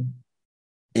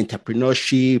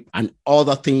 entrepreneurship, and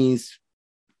other things,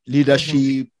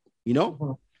 leadership. You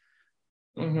know.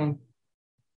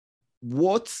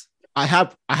 What I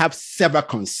have several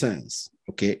concerns.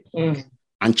 Okay.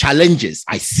 And challenges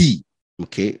I see.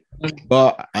 Okay.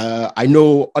 But I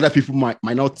know other people might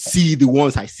not see the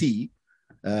ones I see,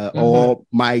 or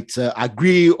might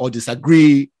agree or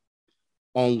disagree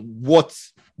on what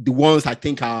the ones I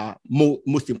think are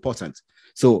most important.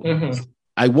 So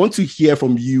I want to hear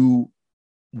from you,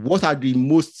 what are the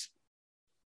most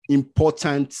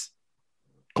important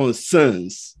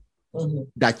concerns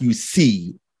that you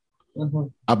see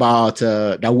about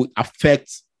that would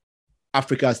affect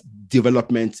Africa's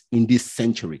development in this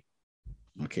century?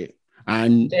 Okay.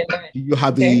 And do you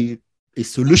have a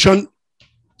solution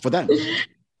for them?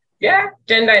 Yeah,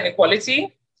 gender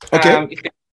inequality. Okay.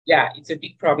 It's a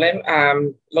big problem.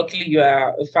 Luckily, you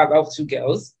are a father of 2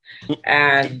 girls,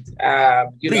 and I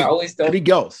always tell 3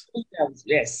 girls. 3 girls,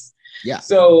 yes. Yeah.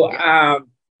 So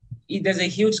there's a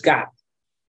huge gap,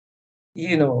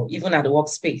 even at the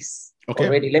workspace. Okay.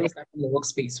 Already, let me start from the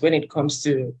workspace when it comes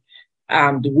to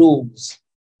the roles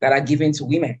that are given to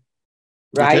women.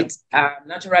 Right. Okay.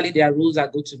 Naturally, there are rules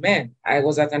that go to men. I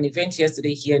was at an event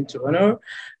yesterday here in Toronto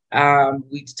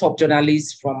with top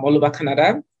journalists from all over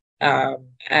Canada.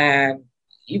 And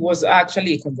it was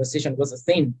actually a conversation, it was a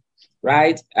thing,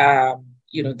 right?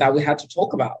 That we had to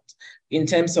talk about in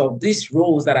terms of these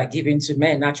roles that are given to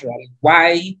men naturally.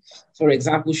 Why, for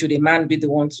example, should a man be the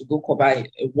one to go cover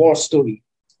a war story,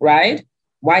 right?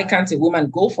 Why can't a woman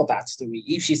go for that story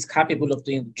if she's capable of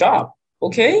doing the job?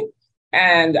 Okay.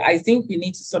 And I think we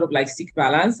need to sort of seek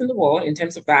balance in the world. In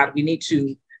terms of that, we need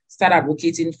to start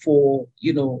advocating for,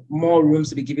 more rooms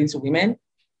to be given to women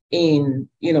in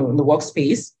the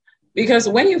workspace. Because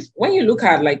when you look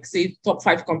at say top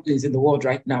 5 companies in the world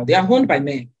right now, they are owned by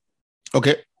men.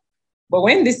 Okay. But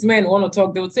when these men want to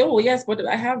talk, they would say, oh yes, but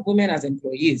I have women as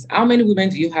employees. How many women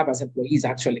do you have as employees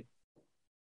actually?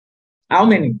 How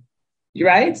many?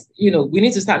 Right? We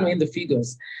need to start knowing the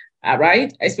figures.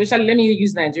 Right? Especially, let me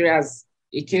use Nigeria as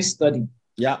a case study.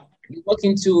 Yeah. You walk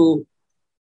into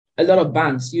a lot of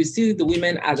banks, you see the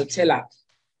women as a teller,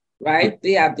 right?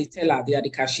 They are the teller, they are the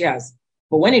cashiers.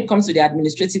 But when it comes to the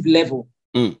administrative level,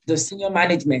 the senior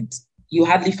management, you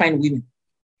hardly find women.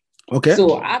 Okay.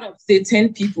 So out of, say,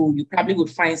 10 people, you probably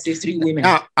would find, say, 3 women.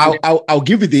 I'll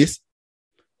give you this.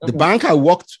 The bank I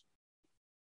worked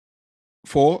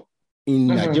for in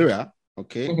Nigeria,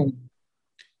 okay,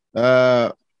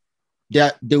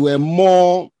 there were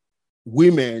more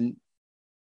women,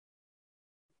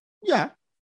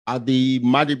 at the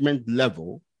management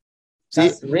level.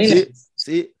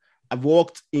 See, I've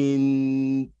worked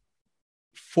in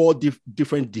 4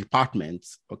 different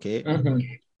departments. Okay,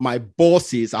 my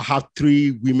bosses, I have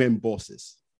 3 women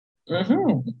bosses.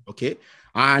 Okay,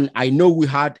 and I know we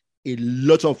had a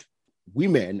lot of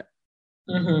women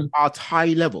at high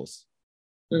levels.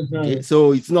 Okay,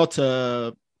 so it's not.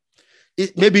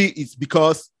 Maybe it's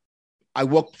because I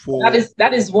work for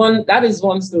that is one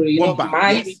story.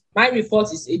 My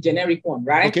report is a generic one,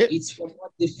 right? Okay. It's from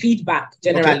the feedback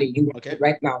generally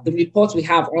right now. The report we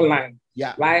have online.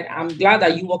 Yeah. Right. I'm glad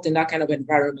that you worked in that kind of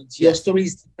environment. Your story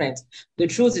is different. The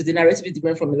truth is the narrative is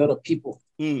different from a lot of people.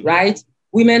 Right?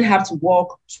 Women have to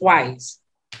work twice.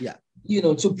 Yeah.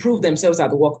 To prove themselves at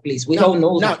the workplace. We all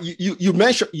know now, that. You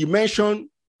mentioned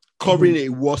covering a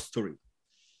war story.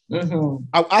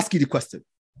 I'll ask you the question.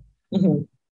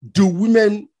 Do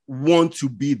women want to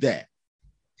be there?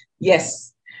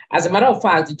 Yes. As a matter of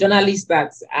fact, the journalist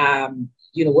that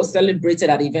was celebrated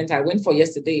at the event I went for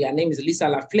yesterday, her name is Lisa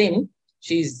Laflame.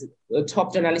 She's a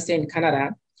top journalist in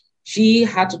Canada. She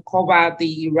had to cover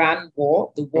the Iran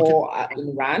war, in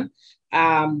Iran.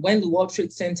 When the World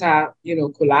Trade Center,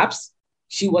 collapsed,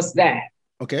 she was there.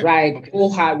 Okay. Right.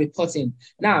 All her reporting.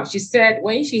 Now, she said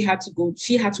when she had to go,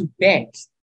 she had to beg.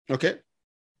 Okay.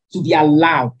 To be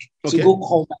allowed to go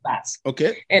cover that.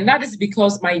 Okay. And that is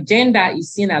because my gender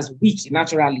is seen as weak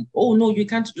naturally. Oh no, you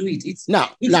can't do it.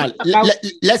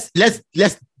 Let's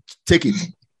take it.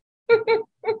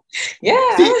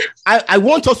 Yeah. See, I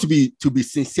want us to be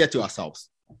sincere to ourselves.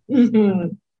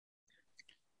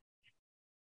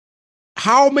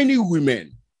 How many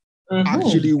women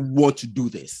actually want to do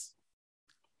this?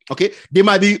 Okay, they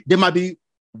might be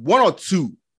one or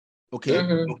two,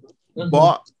 okay?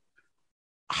 But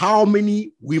how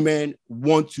many women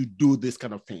want to do this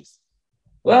kind of things?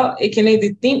 Well, Ekene,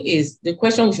 the thing is, the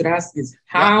question we should ask is,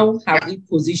 how have we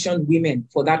positioned women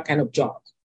for that kind of job?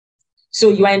 So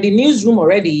you are in the newsroom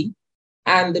already,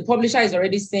 and the publisher is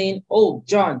already saying, oh,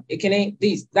 John, Ekene,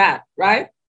 this, that, right?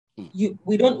 They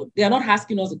are not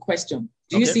asking us a question.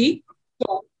 Do you see?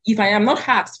 So if I am not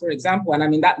asked, for example, and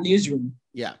I'm in that newsroom,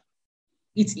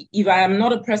 if I am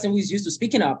not a person who is used to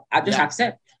speaking up, I just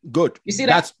accept. Good. You see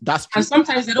that? That's true. And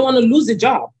sometimes they don't want to lose the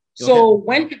job. So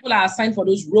when people are assigned for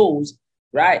those roles,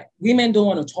 right, women don't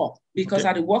want to talk because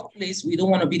at the workplace, we don't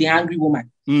want to be the angry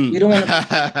woman. We don't want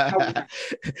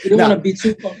to be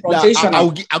too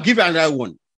confrontational. I'll give you another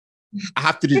one. I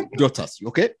have 3 daughters,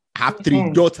 okay? I have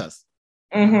 3 daughters.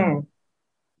 2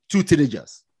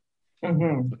 teenagers.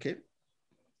 Okay.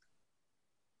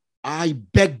 I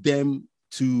beg them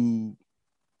to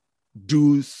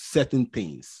do certain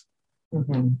things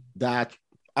that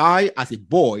I, as a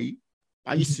boy,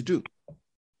 I used to do.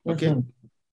 Okay.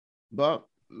 But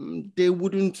they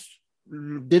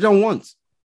don't want.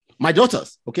 My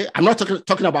daughters, okay? I'm not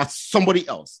talking about somebody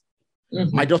else.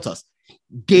 My daughters,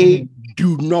 they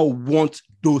do not want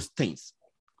those things.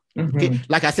 Okay,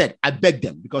 like I said, I beg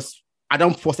them because I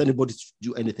don't force anybody to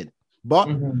do anything. But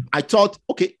I thought,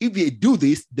 okay, if they do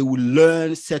this, they will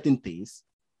learn certain things.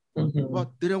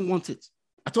 But they don't want it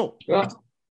at all. Well,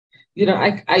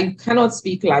 I cannot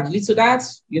speak largely to that.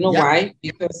 You know why?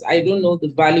 Because I don't know the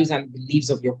values and beliefs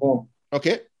of your home.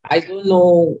 Okay. I don't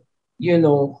know,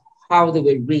 how they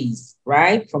were raised,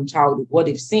 right? From childhood, what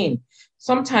they've seen.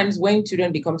 Sometimes when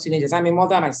children become teenagers, I'm a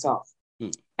mother myself.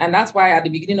 And that's why at the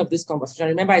beginning of this conversation,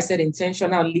 remember I said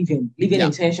intentional living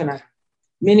intentional,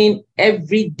 meaning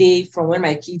every day from when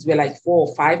my kids were like 4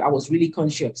 or 5, I was really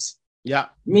conscious. Yeah.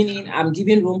 Meaning I'm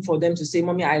giving room for them to say,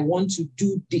 Mommy, I want to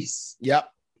do this. Yeah.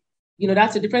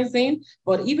 That's a different thing.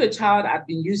 But if a child had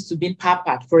been used to being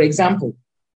pampered, for example,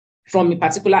 from a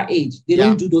particular age, they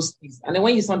don't do those things. And then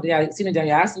when you see a teenager,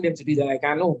 you're asking them to do that, like,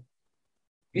 I know.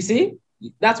 You see?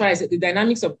 That's why I said the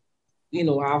dynamics of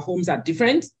our homes are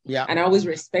different. Yeah. And I always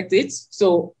respect it.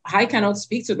 So I cannot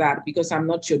speak to that because I'm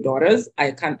not your daughters.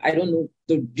 I don't know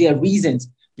their reasons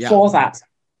for that.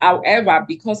 However,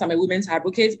 because I'm a women's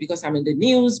advocate, because I'm in the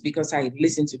news, because I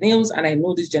listen to news and I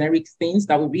know these generic things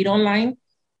that we read online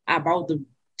about the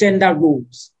gender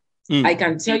roles, I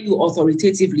can tell you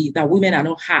authoritatively that women are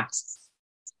not asked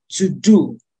to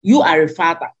do. You are a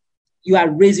father. You are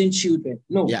raising children.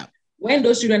 No. Yeah. When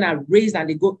those children are raised and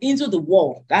they go into the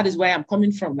world, that is where I'm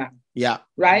coming from now. Yeah.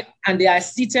 Right? And they are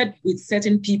seated with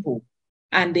certain people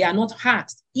and they are not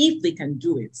asked if they can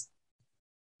do it.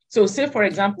 So say, for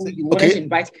example, you wanted to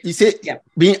invite... You say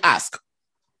being asked.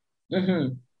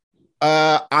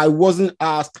 I wasn't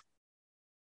asked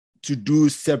to do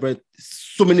so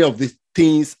many of the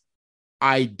things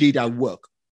I did at work.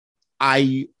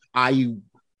 I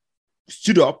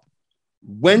stood up,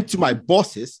 went to my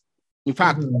bosses. In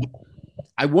fact,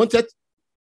 I wanted,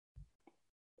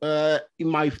 in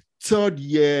my 3rd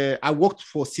year, I worked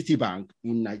for Citibank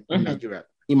in Nigeria.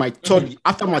 In my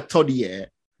after my 3rd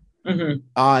year,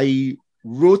 I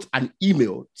wrote an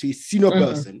email to a senior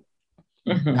person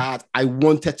that I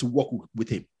wanted to work with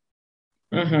him.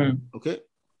 Okay.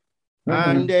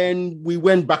 And then we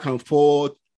went back and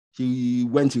forth. He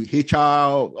went to HR,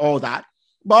 all that.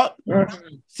 But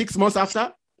 6 months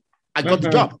after, I got the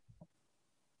job.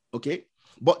 Okay.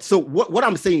 But so what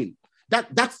I'm saying,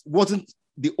 that wasn't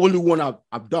the only one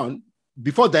I've done.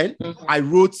 Before then, I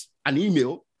wrote an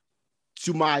email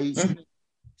to my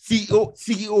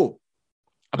CEO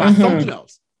about something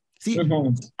else. See,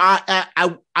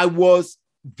 I was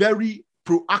very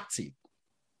proactive.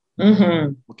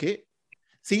 Okay.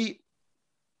 See,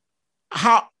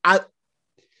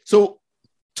 so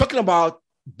talking about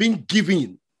being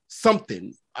given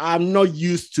something, I'm not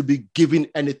used to be given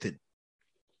anything.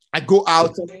 I go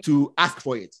out to ask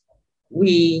for it.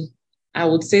 I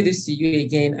would say this to you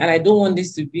again, and I don't want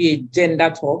this to be a gender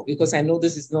talk because I know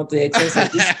this is not the essence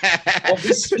of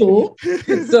this show.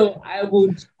 So I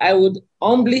would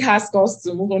humbly ask us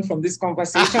to move on from this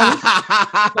conversation.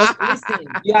 But listen,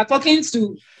 you are talking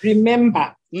to an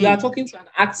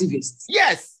activist.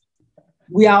 Yes.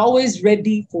 We are always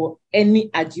ready for any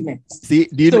argument. See,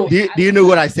 do you know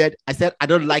what I said? I said, I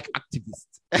don't like activists.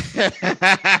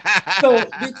 So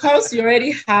because you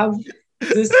already have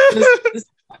this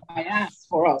bias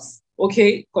for us,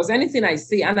 okay? Because anything I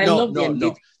say, and I love the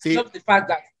engagement, I love the fact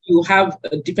that you have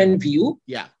a different view.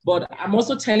 Yeah. But I'm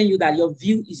also telling you that your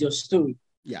view is your story.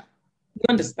 Yeah. You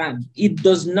understand? It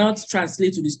does not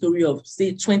translate to the story of,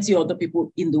 say, 20 other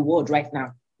people in the world right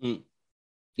now.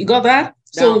 You got that?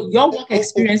 Now, so your work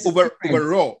experience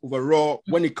overall,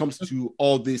 when it comes to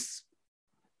all these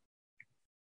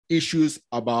issues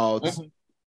about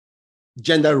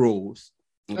gender roles,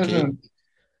 okay,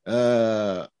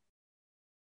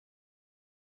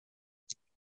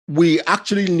 we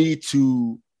actually need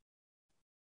to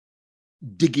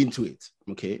dig into it,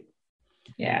 okay?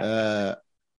 Yeah.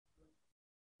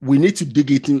 We need to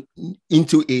dig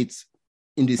into it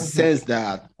in the sense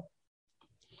that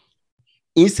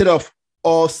instead of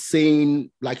us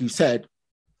saying, like you said,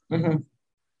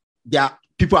 there are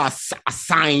people are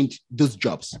assigned those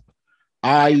jobs.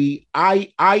 I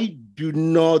do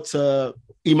not,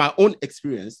 in my own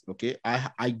experience, okay,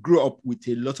 I grew up with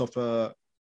a lot of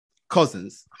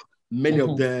cousins, many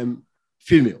of them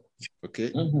female,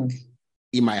 okay,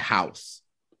 in my house,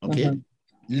 okay,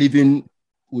 living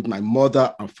with my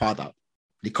mother and father.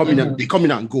 They come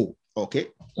in and go, okay.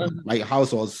 My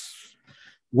house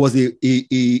was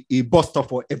a bus stop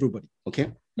for everybody,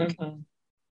 okay.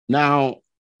 Now,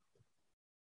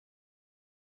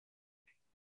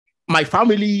 my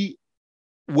family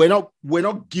were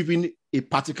not given a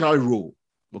particular role,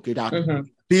 okay, that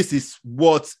this is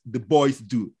what the boys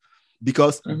do,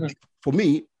 because for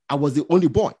me, I was the only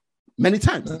boy many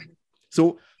times.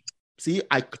 So, see,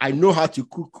 I know how to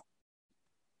cook.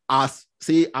 I'm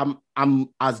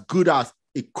as good as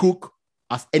a cook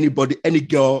as anybody, any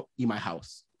girl in my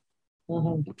house.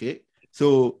 Okay,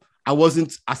 so I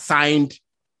wasn't assigned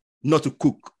not to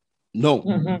cook.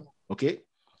 No, okay.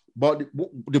 But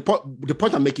the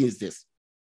point I'm making is this: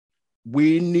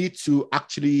 we need to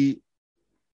actually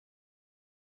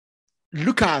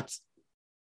look at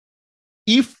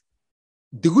if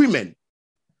the women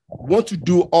want to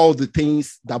do all the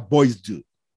things that boys do.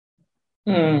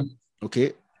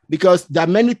 Okay, because there are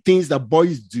many things that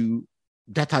boys do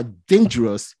that are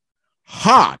dangerous,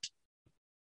 hard,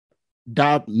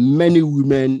 that many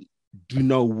women do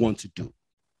not want to do.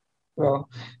 Well,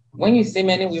 when you say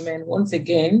many women, once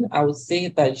again, I would say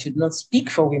that you should not speak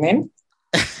for women.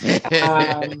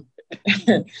 The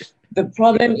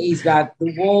problem is that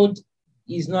the world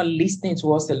is not listening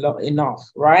to us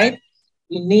enough, right?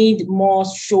 We need more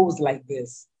shows like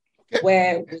this,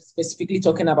 where we're specifically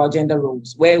talking about gender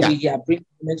roles, where we are bringing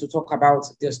women to talk about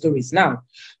their stories. Now,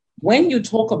 when you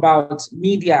talk about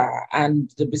media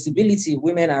and the visibility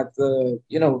women at the,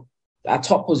 at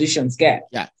top positions get,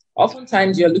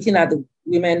 oftentimes you're looking at the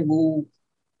women who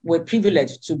were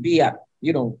privileged to be at,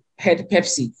 head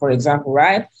Pepsi, for example,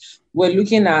 right? We're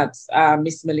looking at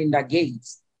Miss Melinda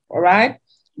Gates, all right?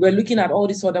 We're looking at all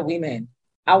these other women.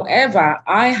 However,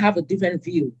 I have a different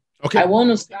view. Okay. I want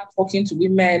to start talking to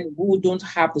women who don't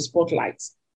have the spotlight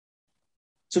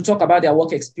to talk about their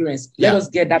work experience. Let us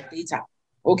get that data,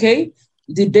 okay?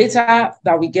 The data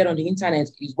that we get on the internet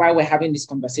is why we're having this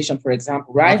conversation, for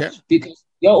example, right? Okay. Because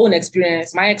your own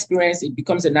experience, my experience, it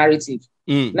becomes a narrative.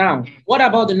 Now, what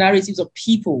about the narratives of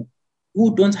people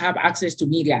who don't have access to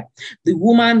media? The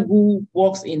woman who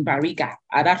works in Bariga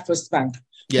at that First Bank,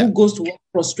 who goes to work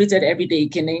frustrated every day,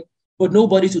 but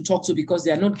nobody to talk to because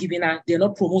they are not giving her, they're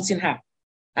not promoting her.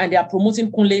 And they are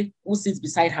promoting Kunle, who sits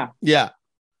beside her. Yeah.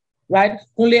 Right?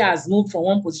 Kunle has moved from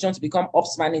one position to become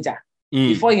ops manager.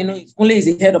 Before you know it, Kunle is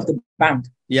the head of the bank.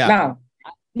 Yeah. Now,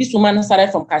 this woman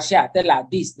started from cashier, tell her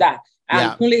this, that.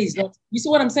 And Kunle is not, you see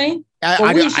what I'm saying?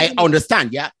 I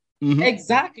understand, yeah.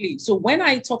 Exactly. So when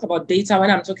I talk about data,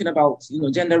 when I'm talking about,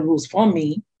 gender roles, for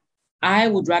me, I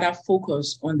would rather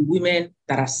focus on the women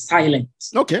that are silent.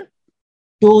 Okay.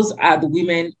 Those are the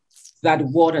women that the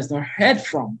world has not heard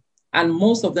from. And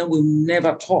most of them will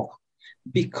never talk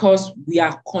because we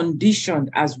are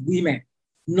conditioned as women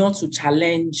not to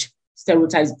challenge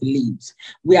stereotypes beliefs.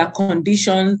 We are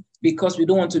conditioned because we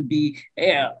don't want to be,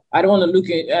 I don't want to look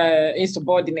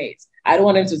insubordinate. I don't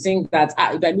want them to think that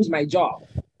if I lose my job,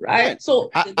 right? So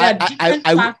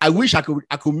I wish I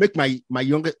could make my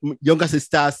younger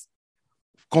sisters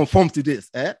conform to this,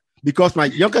 because my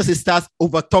younger sisters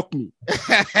overtalk me.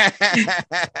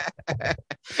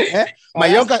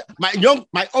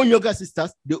 My own younger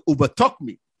sisters, they overtalk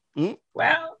me.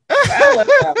 Well.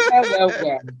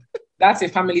 That's a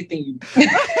family thing.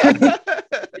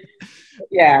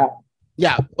 Yeah.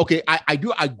 Yeah. Okay. I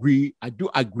do agree.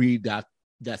 That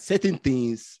there are certain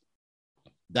things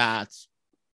that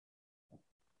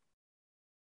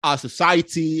our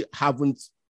society haven't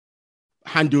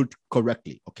handled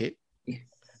correctly. Okay.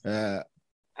 And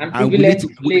we need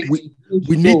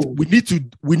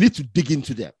to dig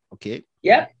into them. Okay.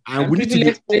 Yeah. And we need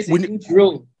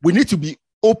to be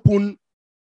open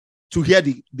to hear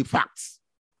the facts.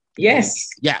 Yes.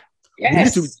 Yeah.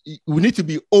 Yes. We need to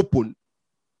be open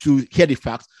to hear the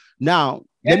facts. Now,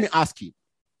 let me ask you,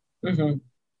 Mm-hmm.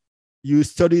 You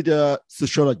studied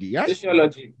sociology, right?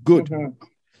 Sociology. Good. Mm-hmm.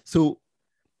 So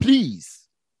please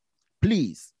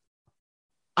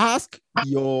ask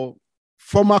your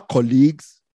former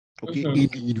colleagues, okay, Mm-hmm. in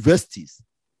the universities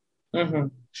Mm-hmm.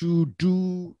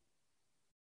 to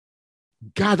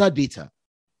gather data.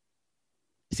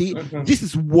 See, Mm-hmm. this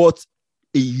is what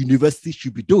a university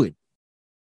should be doing.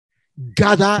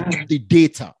 Gather the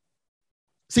data.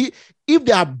 See, if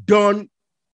they have done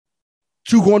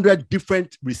 200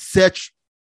 different research,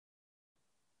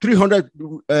 300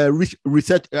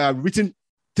 research, written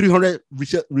 300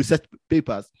 research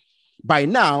papers, by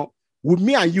now, would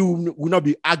me and you will not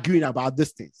be arguing about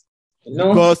these things? No,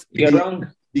 because you're wrong.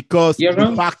 Because you're the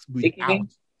wrong. facts will out.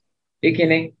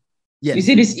 Ekene. Yes. You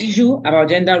see this issue about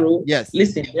gender role? Yes.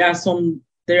 Listen, there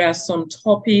are some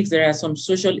topics, there are some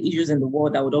social issues in the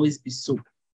world that would always be so.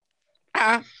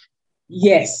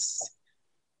 Yes.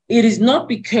 It is not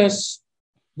because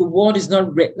the world is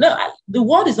not ready. No, the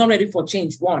world is not ready for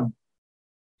change. One.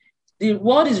 The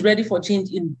world is ready for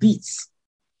change in bits,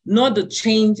 not the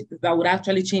change that would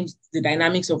actually change the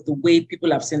dynamics of the way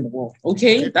people have seen the world.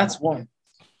 Okay? That's one.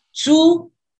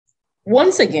 Two,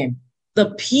 once again,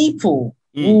 the people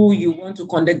who you want to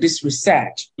conduct this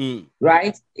research,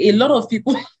 right? A lot of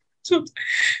people,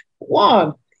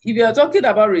 one, if you're talking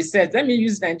about research, let me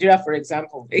use Nigeria, for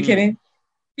example. Okay?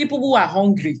 People who are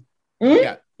hungry,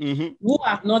 who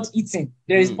have not eaten.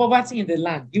 There is poverty in the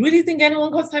land. You really think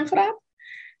anyone got time for that?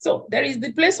 So there is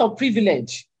the place of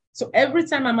privilege. So every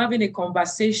time I'm having a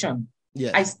conversation,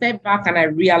 I step back and I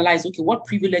realize, okay, what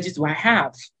privileges do I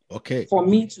have? Okay. For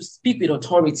me to speak with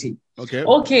authority.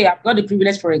 Okay, I've got the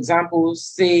privilege, for example,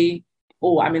 say,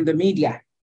 I'm in the media.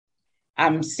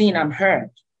 I'm seen, I'm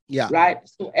heard. Yeah. Right?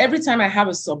 So every time I have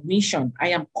a submission, I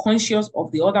am conscious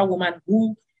of the other woman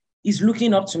who is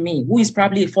looking up to me, who is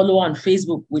probably a follower on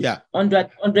Facebook with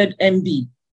 100 MB,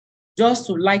 just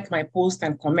to like my post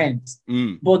and comment,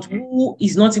 but who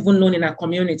is not even known in her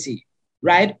community,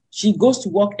 right? She goes to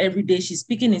work every day. She's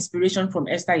speaking inspiration from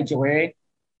Esther Ijewere,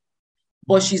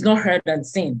 but she's not heard and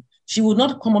seen. She would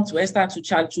not come up to Esther to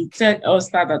tell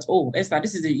Esther that, Esther,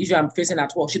 this is the issue I'm facing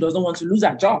at work. She doesn't want to lose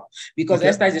her job because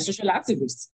Esther is a social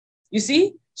activist. You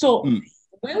see? So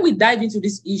when we dive into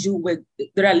this issue, where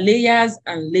there are layers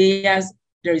and layers,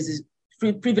 there is this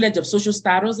privilege of social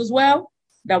status as well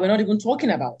that we're not even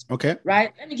talking about. Okay.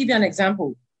 Right? Let me give you an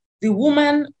example. The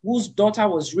woman whose daughter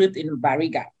was raped in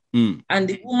Bariga and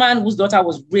the woman whose daughter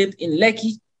was raped in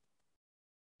Lekki,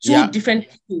 two different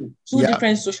people,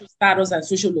 different social status and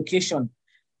social location.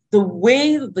 The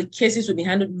way the cases will be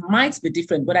handled might be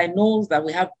different, but I know that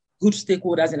we have good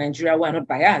stakeholders in Nigeria who are not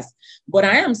biased. But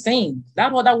I am saying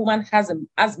that other woman has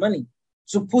money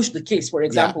to push the case, for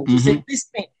example, to say this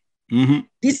thing,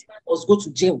 this man must go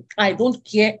to jail. I don't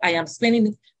care. I am spending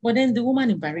it. But then the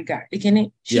woman in Bariga,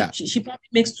 she probably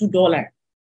makes $2.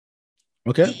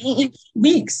 Okay. In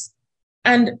weeks.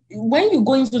 And when you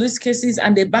go into these cases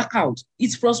and they back out,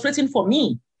 it's frustrating for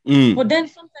me. But then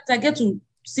sometimes I get to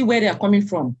see where they are coming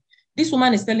from. This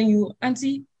woman is telling you,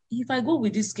 Auntie, if I go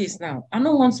with this case now, I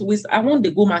don't want to waste. I want the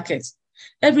go market.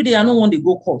 Every day I don't want the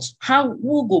go court. Who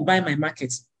will go buy my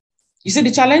market? You see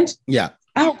the challenge? Yeah.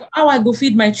 How I go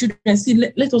feed my children? See,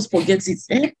 let us forget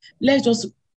it. Let's just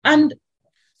and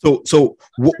so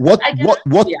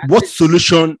what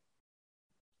solution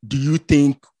do you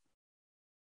think?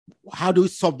 How do we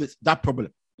solve that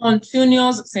problem?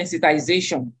 Continuous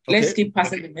sensitization. Okay. Let's keep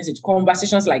passing the message.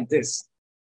 Conversations like this.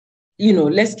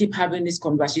 Let's keep having these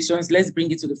conversations. Let's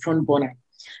bring it to the front burner.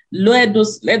 Let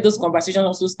those conversations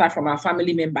also start from our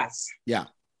family members. Yeah.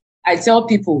 I tell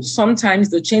people sometimes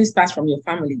the change starts from your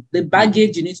family. The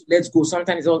baggage you need to let go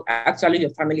sometimes is actually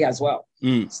your family as well.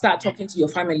 Start talking to your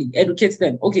family. Educate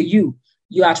them. Okay,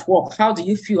 you're at work. How do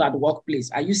you feel at the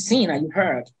workplace? Are you seen? Are you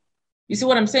heard? You see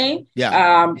what I'm saying?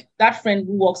 Yeah. That friend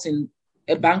who works in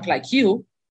a bank like you,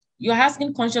 you're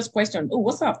asking conscious questions. Oh,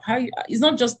 what's up? It's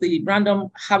not just the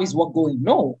random, how is work going?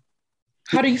 No.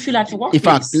 How do you feel at your workplace? In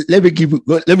fact, let me give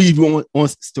you one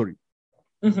story.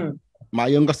 My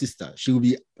younger sister, she'll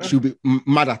be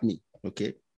mad at me.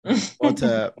 Okay.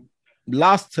 But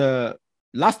last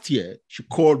year, she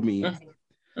called me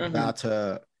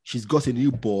that she's got a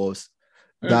new boss,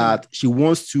 that she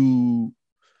wants to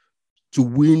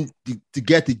win, to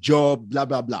get the job, blah,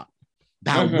 blah, blah.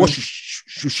 That what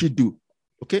should she do?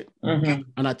 Okay.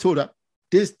 And I told her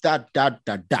this, that.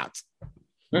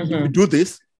 If you do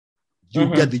this,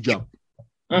 you get the job.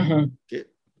 Okay.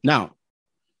 Now,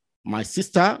 my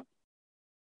sister,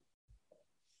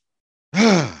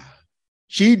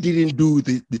 she didn't do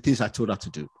the things I told her to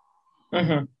do.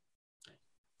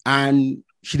 And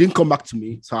she didn't come back to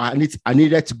me. So I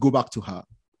needed to go back to her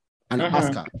and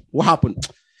ask her what happened.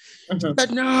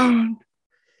 But no,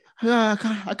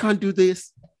 I can't do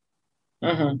this.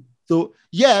 So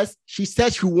yes, she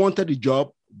said she wanted the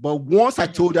job, but once I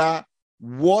told her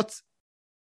what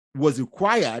was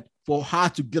required for her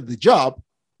to get the job,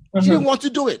 she didn't want to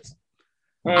do it.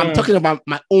 I'm talking about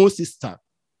my own sister.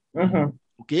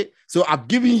 Okay, so I've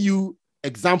given you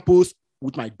examples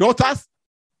with my daughters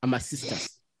and my sisters.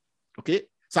 Okay,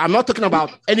 so I'm not talking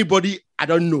about anybody I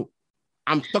don't know.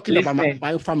 I'm talking about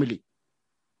my own family.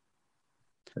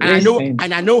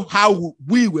 And I know how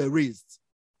we were raised.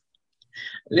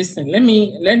 Listen, let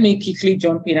me quickly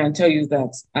jump in and tell you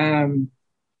that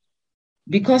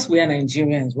because we are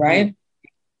Nigerians, right?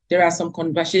 There are some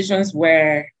conversations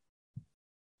where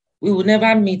we will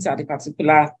never meet at a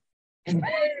particular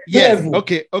level.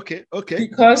 Okay.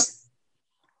 Because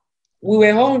we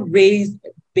were all raised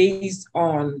based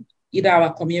on either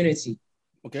our community,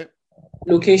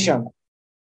 location,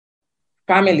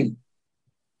 family,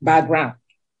 background.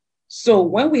 So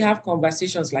when we have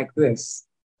conversations like this,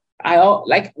 I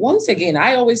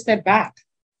always step back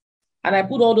and I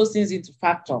put all those things into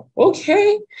factor.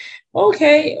 Okay.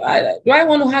 Do I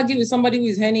want to argue with somebody who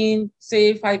is earning,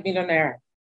 say, 5 million naira?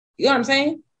 You know what I'm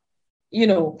saying?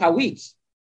 Per week.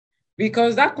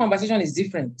 Because that conversation is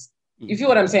different. You feel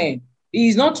what I'm saying?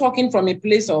 He's not talking from a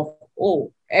place of,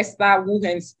 Esther who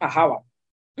earns per hour.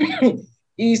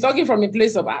 He's talking from a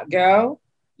place of, girl,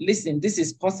 listen, this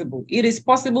is possible. It is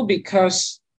possible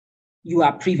because you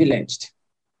are privileged.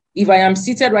 If I am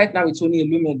seated right now with Tony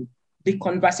Elumelu, the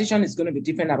conversation is going to be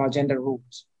different about gender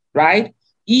roles, right?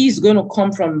 He's going to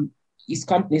come from his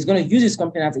company. He's going to use his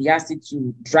company as a yardstick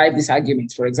to drive this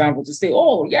argument, for example, to say,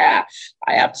 oh, yeah,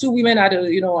 I have 2 women at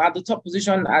the top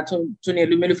position at Tony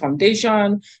Elumelu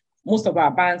Foundation. Most of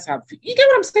our banks have, you get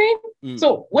what I'm saying?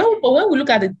 So when we look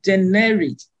at the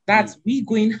generic, that's we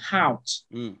going out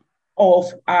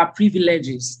of our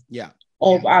privileges,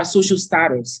 of our social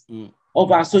status,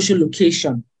 of our social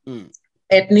location,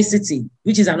 ethnicity,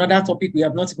 which is another topic we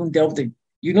have not even delved in.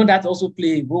 That also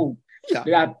play a role.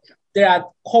 Yeah. There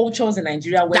are cultures in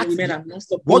Nigeria where women are not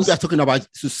supposed. What we are talking about,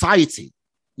 society.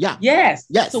 Yeah. Yes.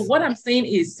 So what I'm saying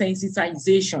is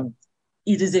sensitization.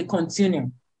 It is a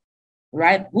continuum,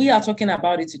 right? We are talking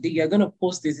about it today. You're going to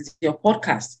post this. It's your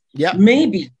podcast. Yeah.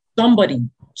 Maybe somebody,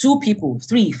 2 people,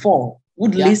 3, 4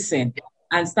 would listen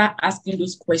and start asking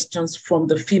those questions from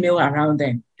the female around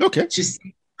them. Okay. To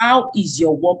see, how is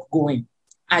your work going?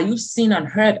 Are you seen and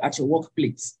heard at your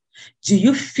workplace? Do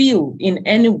you feel in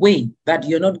any way that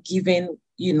you're not given,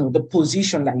 the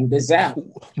position that you deserve?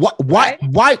 Why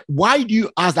do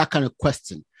you ask that kind of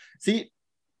question? See,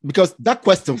 because that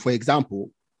question, for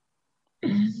example,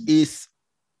 is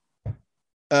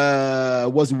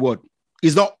what's the word?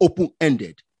 It's not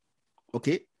open-ended.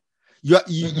 Okay,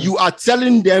 you are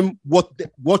telling them what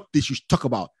they should talk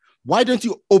about. Why don't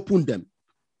you open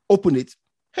it?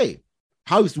 Hey,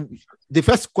 how is the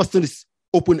first question is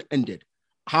open-ended?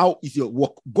 How is your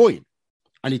work going?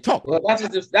 And he talk. Well,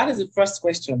 that is the first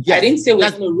question. Yes, I didn't say we're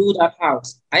going to rule that out.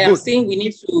 I am saying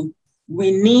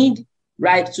we need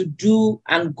right to do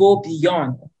and go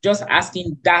beyond just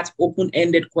asking that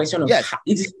open-ended question of how,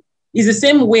 it's the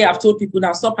same way I've told people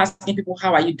now, stop asking people,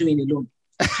 how are you doing alone?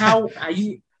 How are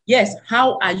you? Yes,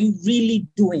 how are you really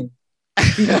doing?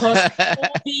 Because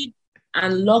COVID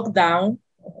and lockdown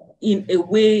in a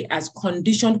way has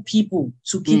conditioned people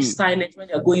to keep silent when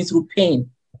they're going through pain.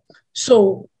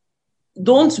 So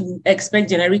don't expect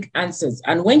generic answers.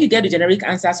 And when you get the generic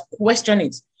answers, question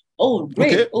it. Oh,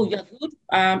 great. Okay. Oh, you're good.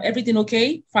 Everything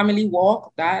okay? Family,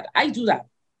 work, that. I do that.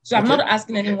 So I'm not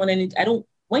asking anyone anything.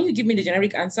 When you give me the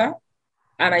generic answer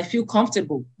and I feel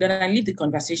comfortable, then I leave the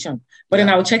conversation. But then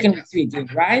I'll check in with you again,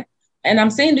 right? And I'm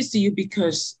saying this to you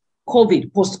because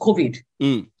post-COVID,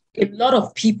 a lot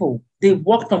of people, they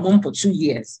worked from home for 2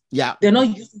 years. Yeah. They're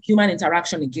not used to human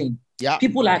interaction again. Yeah.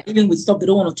 People are dealing with stuff. They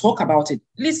don't want to talk about it.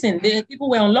 Listen, people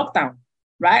were on lockdown,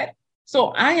 right? So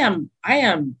I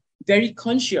am very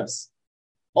conscious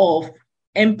of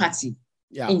empathy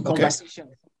in conversation.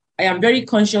 I am very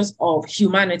conscious of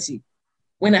humanity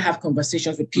when I have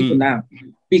conversations with people now,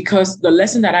 because the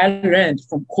lesson that I learned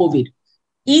from COVID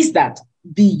is that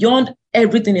beyond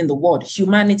everything in the world,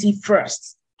 humanity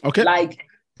first. Okay. Like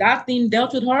that thing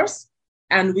dealt with us,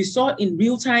 and we saw in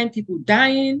real time people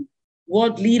dying.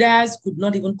 World leaders could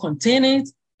not even contain it.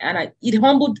 And it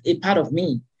humbled a part of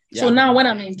me. Yeah. So now when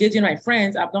I'm engaging my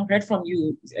friends, I've not heard from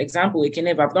you. Example,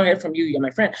 Ekene, I've not heard from you. You're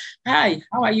my friend. Hi,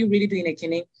 how are you really doing,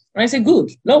 Ekene? And I say,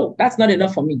 good. No, that's not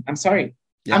enough for me. I'm sorry.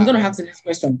 Yeah. I'm going to ask the next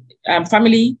question.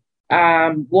 Family,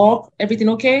 work, everything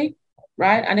okay?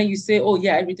 right? And then you say, oh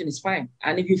yeah, everything is fine.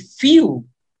 And if you feel,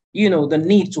 the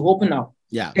need to open up,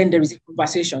 then there is a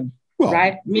conversation,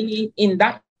 right? Meaning in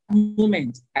that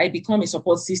moment, I become a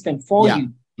support system for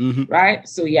you, right?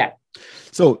 So yeah.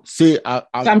 So say, so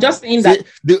I'm just saying that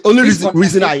the only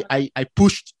reason I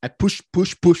push,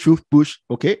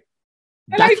 okay,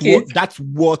 that's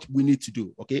what we need to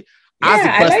do, okay. Ask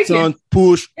the question,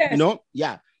 push,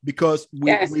 because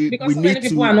we because need many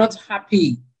people are not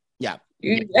happy. Yeah.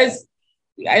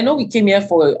 I know we came here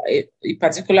for a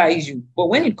particular issue, but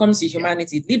when it comes to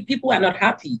humanity, people are not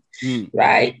happy,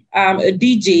 right? A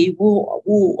DJ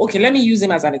who, okay, let me use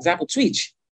him as an example.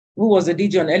 Twitch, who was a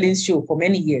DJ on Ellen's show for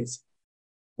many years,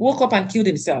 woke up and killed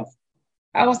himself.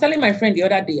 I was telling my friend the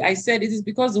other day, I said, it is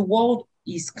because the world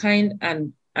is kind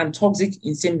and toxic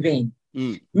in same vein.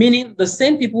 Meaning the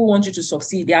same people who want you to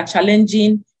succeed, they are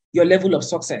challenging your level of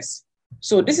success.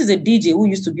 So this is a DJ who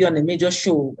used to be on a major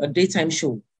show, a daytime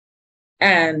show,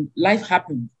 and life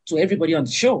happened to everybody on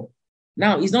the show.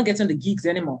 Now he's not getting the gigs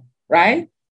anymore, right?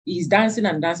 He's dancing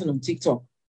and dancing on TikTok.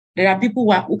 There are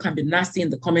people who can be nasty in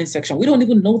the comment section. We don't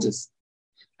even notice.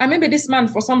 And maybe this man,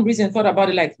 for some reason, thought about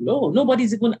it like, no,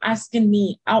 nobody's even asking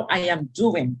me how I am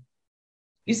doing.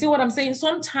 You see what I'm saying?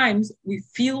 Sometimes we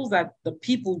feel that the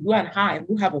people, you and I,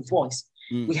 who have a voice,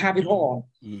 we have it all.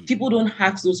 People don't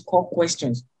ask those core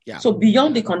questions. Yeah. So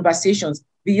beyond the conversations,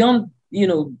 beyond,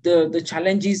 the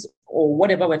challenges or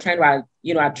whatever we're trying to,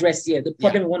 address here, the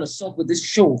problem we want to solve with this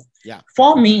show. Yeah.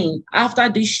 For me, after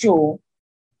this show,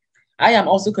 I am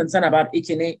also concerned about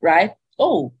Ekene, right?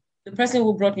 Oh, the person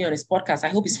who brought me on this podcast, I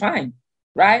hope he's fine,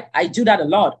 right? I do that a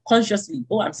lot, consciously.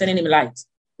 Oh, I'm sending him light,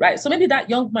 right? So maybe that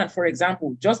young man, for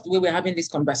example, just the way we're having this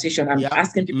conversation, I'm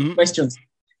asking people questions.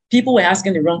 People were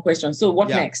asking the wrong questions. So what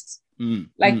next?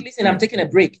 Listen, I'm taking a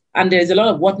break. And there's a lot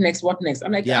of what next?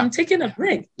 I'm like, I'm taking a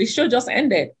break. The show just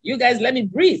ended. You guys let me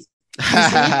breathe.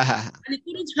 And he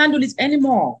couldn't handle it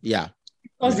anymore. Yeah.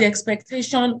 Because the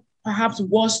expectation perhaps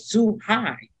was too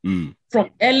high.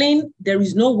 From Ellen, there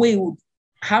is no way we would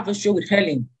have a show with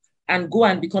Helen and go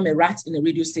and become a rat in a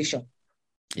radio station.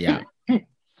 Yeah.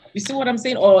 You see what I'm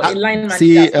saying? Or a line manager.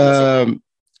 See,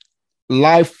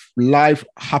 life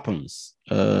happens.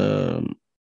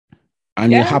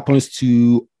 And it happens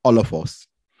to all of us.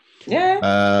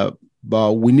 Yeah.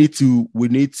 But we need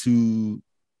to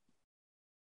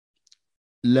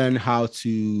learn how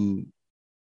to,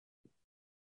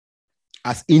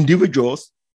 as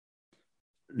individuals,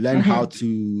 learn how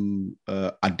to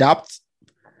adapt,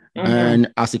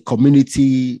 and as a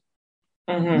community,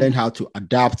 learn how to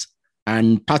adapt.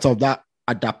 And part of that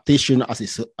adaptation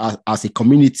as a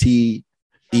community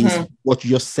is what you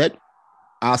just said,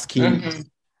 asking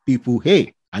people,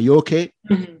 "Hey, are you okay?"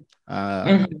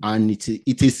 And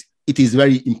it is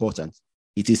very important.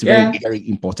 It is very, very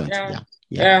important.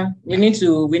 Yeah. We need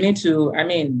to, I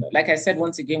mean, like I said,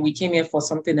 once again, we came here for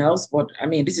something else, but I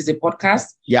mean, this is a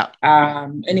podcast. Yeah.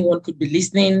 Anyone could be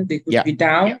listening, they could be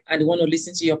down and they want to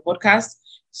listen to your podcast.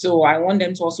 So I want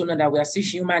them to also know that we are still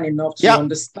human enough to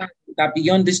understand that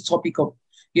beyond this topic of,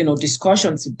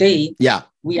 discussion today,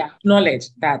 we acknowledge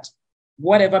that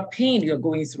whatever pain you're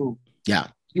going through,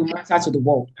 you matter to the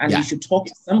world and you should talk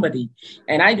to somebody.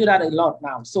 And I do that a lot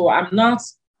now. So I'm not,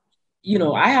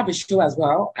 I have a show as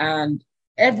well. And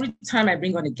every time I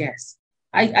bring on a guest,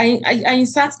 I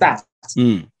insert that.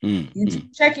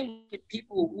 Checking with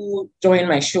people who join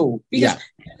my show. Because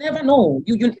you never know.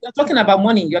 You're talking about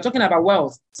money. You're talking about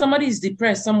wealth. Somebody is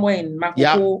depressed somewhere in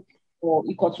Makoko or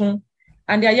Ikotun,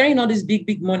 and they're hearing all this big,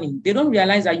 big money. They don't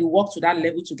realize that you work to that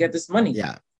level to get this money.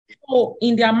 Yeah. So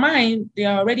in their mind, they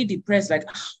are already depressed. Like,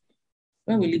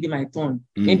 when will it be my turn?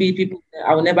 Maybe people,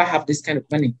 I will never have this kind of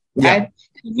money. Right?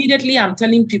 Immediately, I'm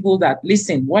telling people that,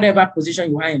 listen, whatever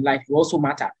position you are in life, you also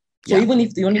matter. So even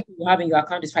if the only thing you have in your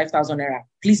account is 5,000 naira,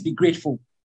 please be grateful,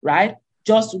 right?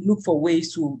 Just to look for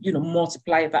ways to,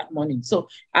 multiply that money. So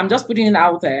I'm just putting it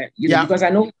out there, because I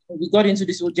know we got into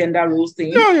this whole gender roles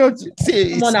thing.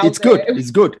 It's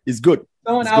good.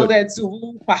 Someone out there too,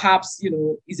 who perhaps,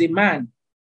 is a man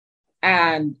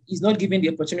and is not given the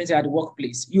opportunity at the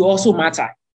workplace. You also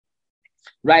matter.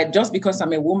 Right? Just because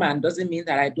I'm a woman doesn't mean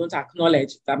that I don't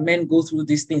acknowledge that men go through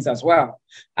these things as well.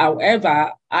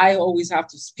 However, I always have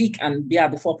to speak and be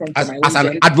at the forefront of my own. As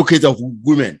an advocate of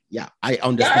women, I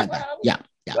understand that. Yeah.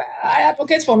 Well, I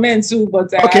advocate for men too,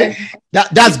 but okay,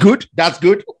 that's good.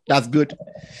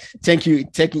 Thank you,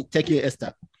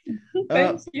 Esther.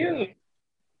 Thank you.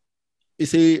 You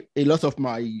see, a lot of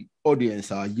my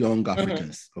audience are young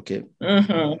Africans. Okay,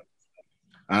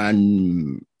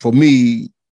 and for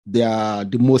me, they are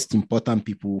the most important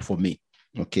people for me,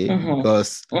 okay?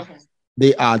 Because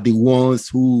they are the ones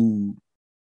who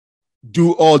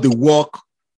do all the work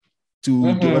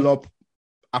to develop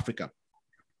Africa.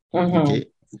 Okay.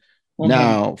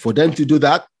 Now, for them to do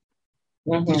that,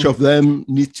 each of them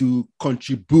need to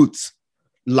contribute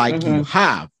like you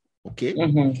have, okay,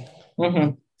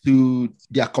 to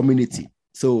their community.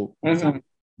 So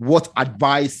what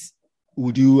advice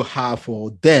would you have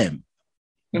for them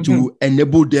to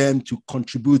enable them to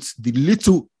contribute the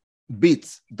little bit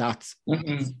that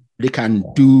they can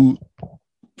do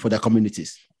for their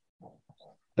communities?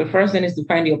 The first thing is to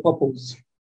find your purpose.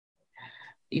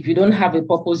 If you don't have a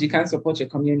purpose, you can't support your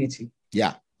community.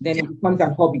 Yeah. Then it becomes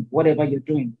a hobby, whatever you're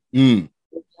doing. If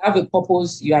you have a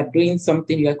purpose, you are doing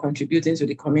something, you are contributing to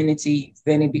the community,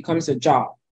 then it becomes a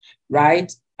job,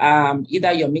 right?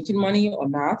 Either you're making money or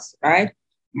not, right?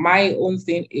 My own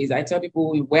thing is I tell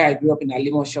people where I grew up in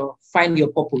Alimosho, find your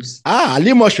purpose.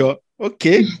 Alimosho.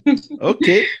 Okay.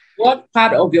 Okay. What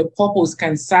part of your purpose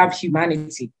can serve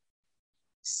humanity?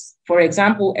 For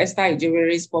example, Esther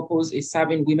Ijeweri's purpose is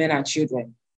serving women and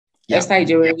children. Yeah. Esther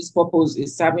Ijeweri's purpose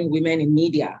is serving women in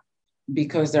media,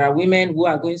 because there are women who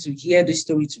are going to hear this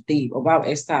story today about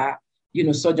Esther,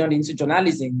 sojourned into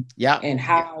journalism, and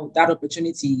how that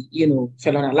opportunity,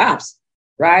 fell on her laps,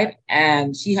 right?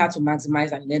 And she had to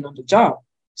maximize and learn on the job.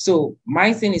 So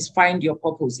my thing is find your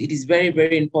purpose. It is very,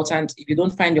 very important. If you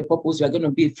don't find your purpose, you are going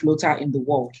to be a floater in the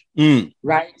world,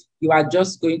 right? You are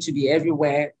just going to be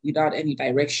everywhere without any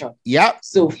direction. Yeah.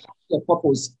 So find your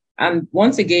purpose. And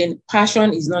once again,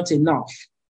 passion is not enough.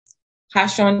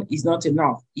 Passion is not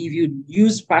enough. If you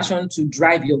use passion to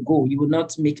drive your goal, you will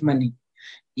not make money.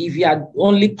 If you are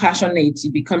only passionate,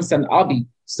 it becomes an hobby.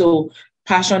 So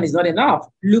passion is not enough.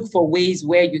 Look for ways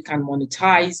where you can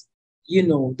monetize,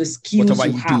 the skills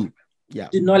you have,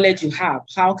 the knowledge you have.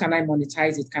 How can I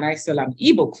monetize it? Can I sell an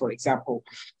ebook, for example,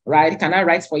 right? Can I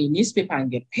write for a newspaper and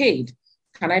get paid?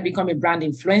 Can I become a brand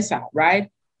influencer,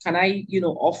 right? Can I,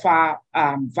 offer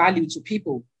value to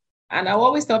people? And I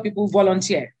always tell people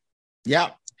volunteer. Yeah.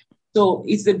 So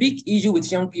it's a big issue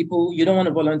with young people. You don't want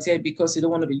to volunteer because you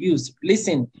don't want to be used.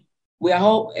 Listen,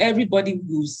 everybody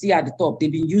you see at the top,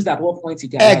 they've been used at one point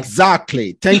in their life.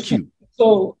 Exactly. Thank you.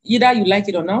 So either you like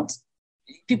it or not,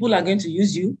 people are going to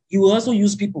use you. You will also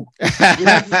use people.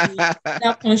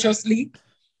 Either consciously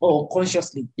or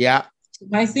unconsciously. Yeah.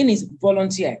 My thing is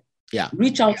volunteer. Yeah.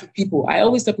 Reach out to people. I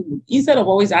always tell people, instead of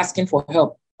always asking for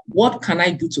help, what can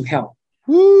I do to help?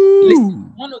 Woo. Listen,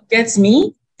 you want to get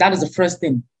me? That is the first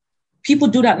thing. People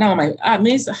do that now.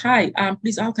 Miss, hi,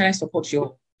 please, how can I support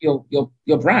your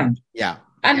brand? Yeah.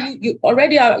 And you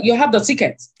already you have the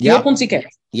ticket, the open ticket.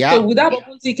 Yeah. So with that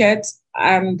open ticket,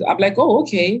 and I'm like, oh,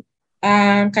 okay.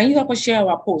 Can you help us share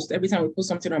our post every time we post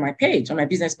something on my page, on my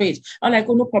business page? I'm like,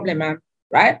 oh, no problem, ma'am.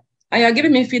 Right? And you're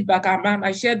giving me feedback. Ma'am,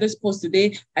 I shared this post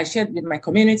today. I shared with my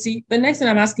community. The next thing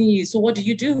I'm asking you is, so what do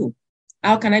you do?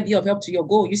 How can I be of help to your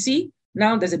goal? You see,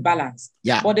 now there's a balance.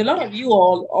 Yeah. But a lot of you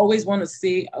all always want to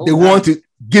say, they want to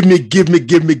give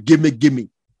me.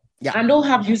 Yeah. And don't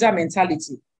have user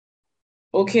mentality.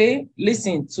 Okay,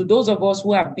 listen, to those of us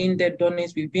who have been there, done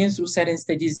it, we've been through certain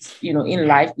stages, in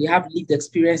life. We have lived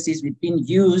experiences. We've been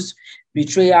used,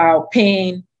 betrayal,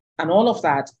 pain, and all of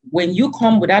that. When you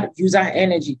come with that user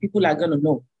energy, people are going to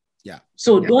know. Yeah.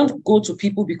 So don't go to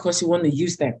people because you want to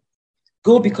use them.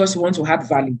 Go because you want to add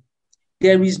value.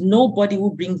 There is nobody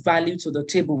who brings value to the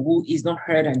table who is not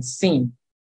heard and seen.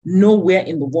 Nowhere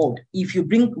in the world. If you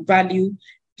bring value,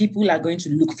 people are going to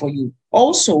look for you.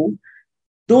 Also,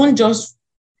 don't just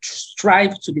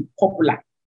strive to be popular.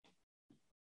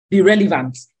 Be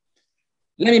relevant.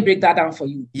 Let me break that down for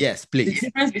you. Yes, please. The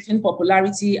difference between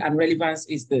popularity and relevance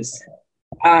is this.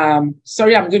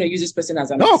 Sorry, I'm going to use this person as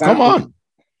an example. Come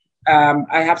on.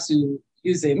 I have to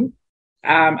use him.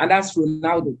 And that's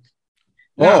Ronaldo.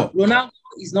 Now, Ronaldo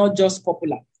is not just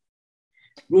popular.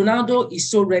 Ronaldo is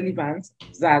so relevant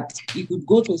that he could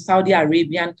go to a Saudi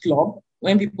Arabian club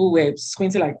when people were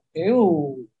squinting like,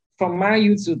 ew, from Man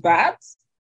U to that.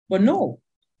 But no,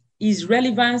 his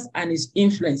relevance and his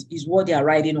influence is what they are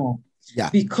riding on. Yeah.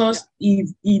 Because he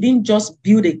didn't just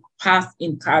build a path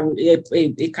in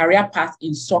a career path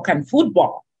in soccer and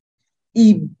football.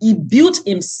 He built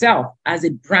himself as a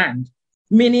brand,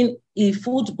 meaning if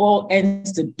football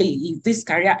ends today, if this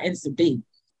career ends today,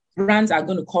 brands are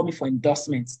going to call me for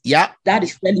endorsements. Yeah. That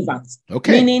is relevance.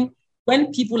 Okay. Meaning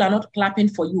when people are not clapping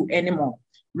for you anymore,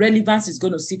 relevance is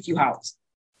going to seek you out.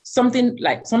 Something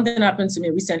happened to me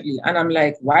recently, and I'm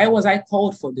like, why was I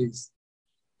called for this?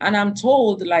 And I'm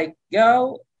told, like,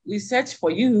 girl, we searched for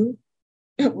you.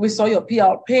 We saw your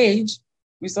PR page.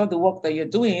 We saw the work that you're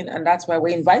doing, and that's why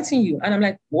we're inviting you. And I'm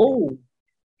like, whoa.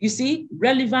 You see,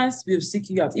 relevance will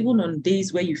seek you out, even on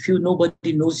days where you feel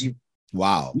nobody knows you.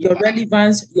 Wow. Your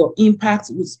relevance, your impact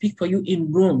will speak for you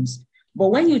in rooms. But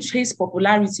when you chase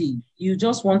popularity, you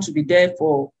just want to be there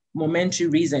for momentary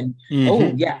reason. Mm-hmm.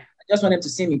 Oh, yeah, I just want them to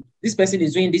see me. This person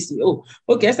is doing this. Oh,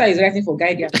 okay, Esther is writing for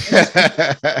guidance.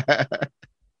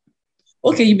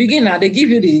 Okay, you begin now. They give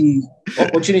you the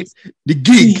opportunity. The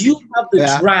gig. You have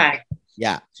the drive.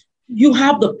 Yeah. You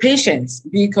have the patience,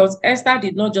 because Esther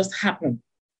did not just happen,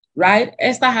 right?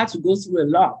 Esther had to go through a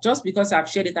lot. Just because I've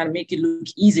shared it and make it look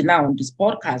easy now on this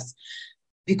podcast,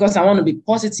 because I want to be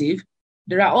positive,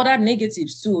 there are other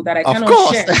negatives too that I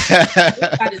cannot share.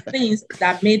 Those are the things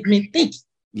that made me think.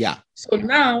 Yeah. So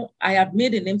now I have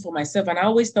made a name for myself, and I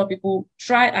always tell people,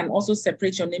 try and also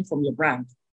separate your name from your brand.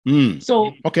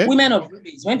 So Women of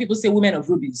Rubies, when people say Women of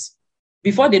Rubies,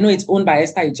 before they know it's owned by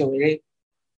Esther Ijewere,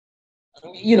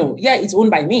 it's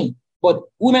owned by me, but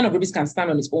Women of Rubies can stand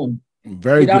on its own.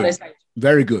 Very good.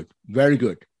 Very good. Very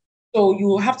good. So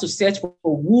you have to search for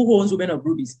who owns Women of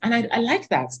Rubies. And I like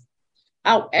that.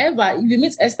 However, if you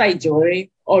meet Esther Ijewere,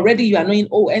 already you are knowing,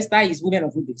 Esther is Women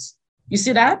of Rubies. You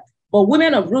see that? But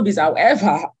Women of Rubies,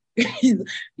 however,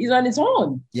 is on its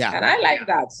own. Yeah. And I like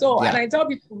that. So, and I tell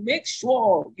people, make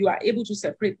sure you are able to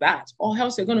separate that, or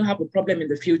else you're going to have a problem in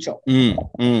the future.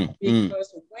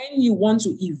 Because when you want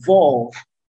to evolve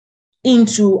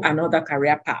into another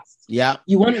career path,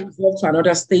 you want to evolve to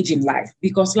another stage in life,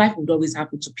 because life would always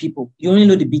happen to people. You only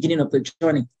know the beginning of the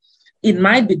journey. It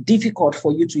might be difficult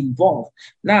for you to evolve.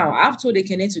 Now, I've told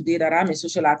Ekene today that I'm a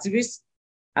social activist,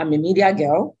 I'm a media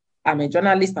girl, I'm a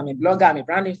journalist, I'm a blogger, I'm a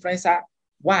brand influencer.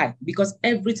 Why? Because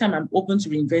every time I'm open to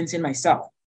reinventing myself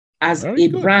as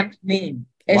brand name,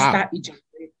 Esther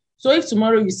Ijewere. So if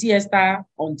tomorrow you see Esther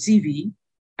on TV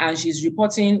and she's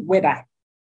reporting weather,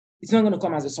 it's not going to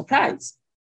come as a surprise,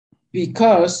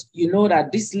 because you know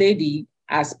that this lady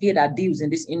has paid her dues in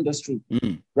this industry,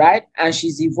 right? And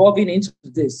she's evolving into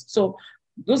this. So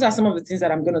those are some of the things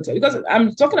that I'm going to tell you, because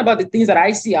I'm talking about the things that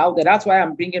I see out there. That's why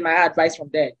I'm bringing my advice from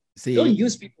there. Don't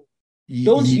use people.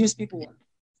 Don't use people.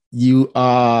 You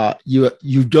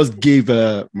just gave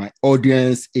my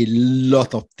audience a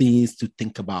lot of things to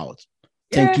think about.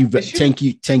 Thank you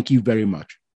very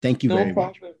much. Thank you very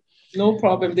much. No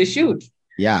problem. They should.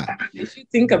 Yeah. They should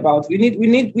think about. We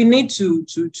need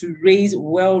to raise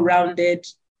well-rounded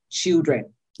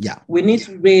children. Yeah. We need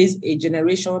to raise a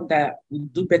generation that will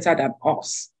do better than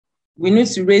us. We need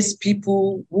to raise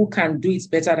people who can do it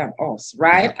better than us,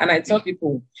 right? And I tell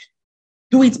people,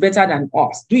 do it better than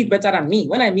us. Do it better than me.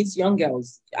 When I meet young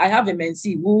girls, I have a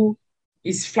mentee who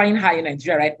is flying high in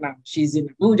Nigeria right now. She's in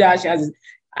Abuja.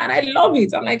 And I love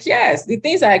it. I'm like, yes, the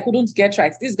things that I couldn't get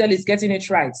right, this girl is getting it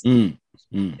right.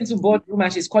 Into boardroom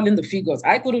and she's calling the figures.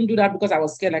 I couldn't do that because I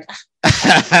was scared. And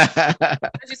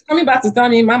she's coming back to tell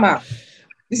me, Mama,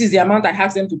 this is the amount I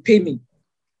asked them to pay me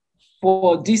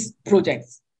for this project.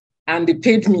 And they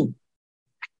paid me.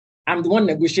 I'm the one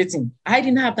negotiating. I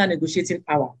didn't have that negotiating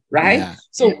power, right? Yeah.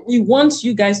 So we want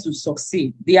you guys to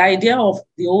succeed. The idea of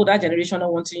the older generation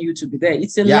not wanting you to be there,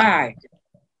 it's a lie.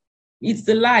 It's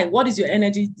the lie. What is your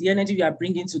energy? The energy you are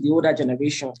bringing to the older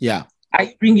generation. Yeah. Are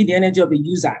you bringing the energy of a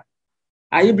user?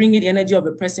 Are you bringing the energy of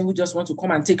a person who just wants to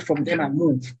come and take from them and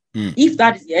move? If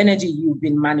that is the energy you've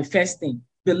been manifesting,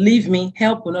 believe me,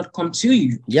 help will not come to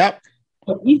you. Yep.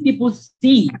 But if people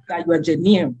see that you are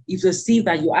genuine, if they see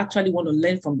that you actually want to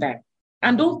learn from them,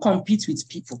 and don't compete with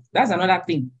people. That's another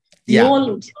thing.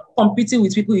 You're competing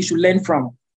with people you should learn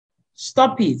from.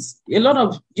 Stop it. A lot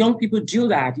of young people do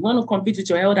that. You want to compete with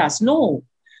your elders. No.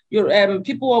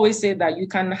 People always say that you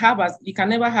can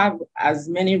never have as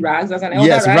many rags as an elder.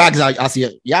 Yes, rags as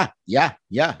you.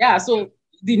 Yeah. So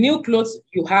the new clothes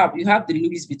you have the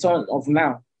Louis Vuitton of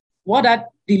now.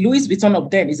 The Louis Vuitton of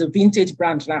then is a vintage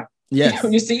brand now. Yes.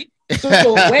 You see?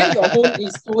 So when your home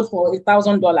is sold for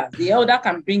 $1,000, the elder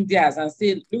can bring theirs and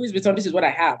say, Louis Vuitton, this is what I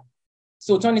have.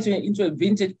 So turn it into a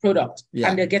vintage product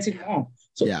and they're getting more.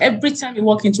 So every time you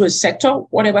walk into a sector,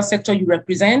 whatever sector you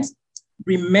represent,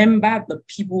 remember the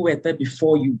people who were there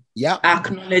before you. Yeah.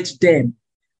 Acknowledge them.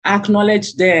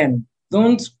 Acknowledge them.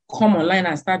 Don't come online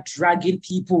and start dragging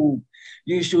people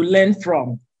you should learn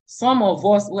from. Some of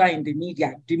us who are in the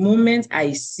media, the moment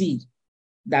I see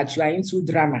that you are into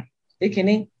drama,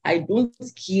 I don't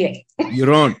care.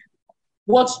 You're on.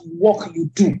 What work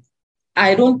you do.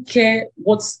 I don't care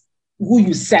who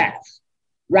you serve,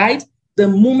 right? The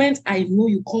moment I know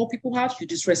you call people out, you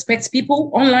disrespect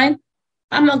people online,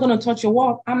 I'm not going to touch your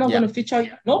work. I'm not going to feature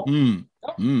you. No.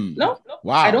 No.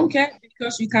 Wow. I don't care,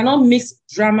 because you cannot mix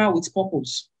drama with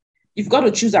purpose. You've got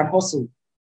to choose and hustle.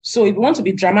 So if you want to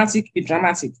be dramatic, be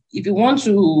dramatic. If you want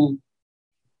to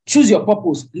choose your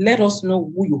purpose, let us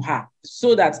know who you are,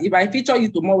 so that if I feature you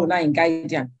tomorrow night in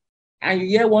Guardian, and you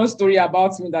hear one story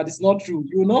about me that is not true,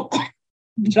 you know,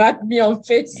 drag me on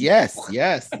face. Yes.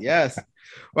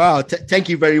 Wow, thank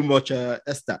you very much,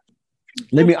 Esther.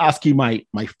 Let me ask you my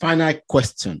final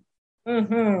question.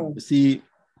 Mm-hmm. You see,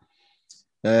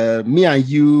 me and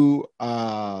you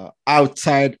are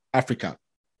outside Africa,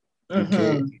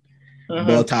 okay? Mm-hmm.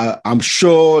 But I'm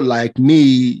sure, like me,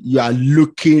 you are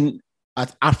looking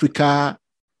at Africa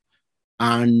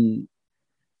and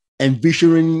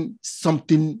envisioning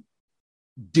something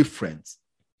different.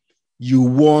 You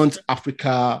want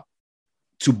Africa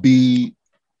to be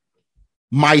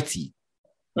mighty.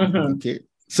 Mm-hmm. Okay.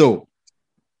 So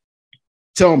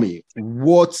tell me,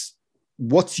 what's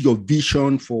your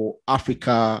vision for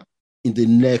Africa in the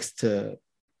next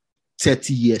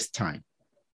 30 years' time?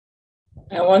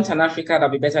 I want an Africa that'll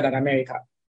be better than America.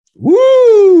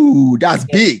 Woo! That's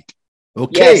big.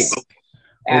 Okay. Yes.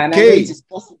 And I know it is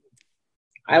possible.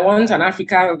 I want an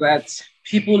Africa that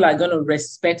people are going to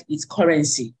respect its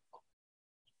currency.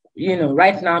 You know,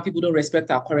 right now, people don't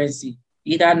respect our currency,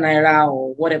 either Naira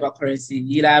or whatever currency.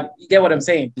 You get what I'm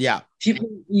saying? Yeah. People,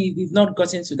 we've not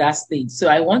gotten to that stage. So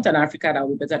I want an Africa that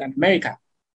will be better than America.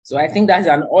 So I think that's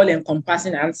an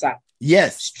all-encompassing answer.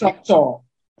 Yes. Structure,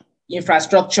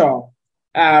 infrastructure,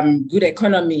 good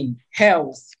economy,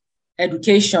 health,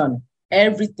 education,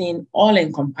 everything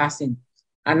all-encompassing.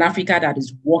 An Africa that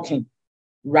is working,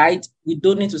 right? We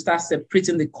don't need to start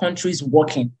separating the countries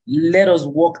working. Let us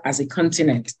work as a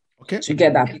continent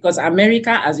together, because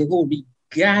America as a whole,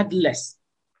 regardless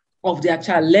of their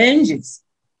challenges,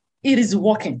 it is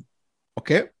working.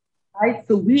 Okay. Right?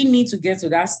 So we need to get to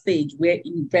that stage where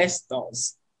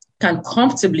investors can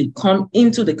comfortably come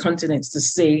into the continent to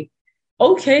say,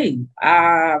 okay,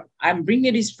 I'm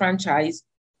bringing this franchise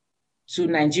to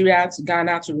Nigeria, to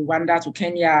Ghana, to Rwanda, to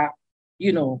Kenya,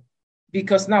 you know,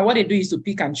 because now what they do is to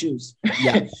pick and choose.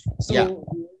 Yeah. So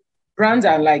brands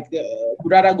are like,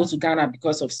 would rather go to Ghana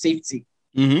because of safety.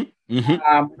 Mm-hmm.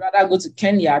 Mm-hmm. Would rather go to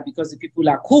Kenya because the people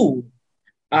are cool.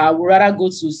 Would rather go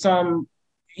to some,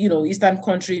 you know, Eastern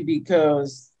country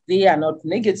because they are not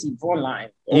negative online.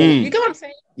 You get what I'm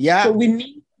saying? Yeah. So we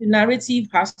need, the narrative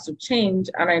has to change.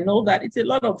 And I know that it's a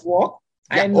lot of work.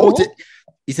 Yeah. I know.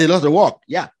 It's a lot of work.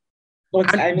 Yeah.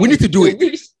 But I mean, we need to do it.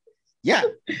 Wish. Yeah.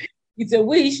 It's a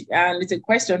wish and it's a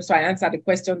question. So I answer the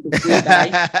question the way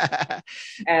that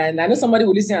and I know somebody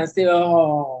will listen and say,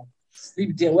 oh,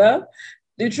 sleep there. Well,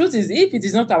 the truth is, if it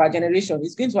is not our generation,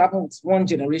 it's going to happen with one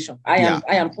generation. I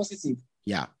am positive.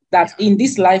 Yeah. That in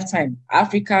this lifetime,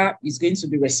 Africa is going to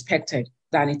be respected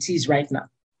than it is right now.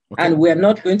 Okay. And we're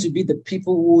not going to be the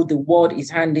people who the world is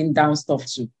handing down stuff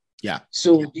to. Yeah.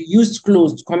 So the used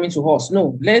clothes coming to us.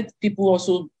 No, let's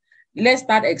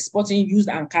start exporting used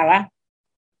Ankara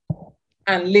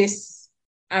and lace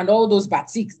and all those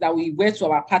batiks that we wear to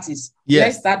our parties. Yes.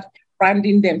 Let's start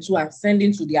branding them too and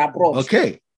sending to the abroad.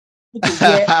 Okay.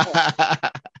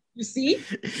 You see?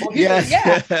 Yes.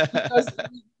 Yeah. Because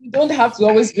you don't have to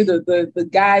always be the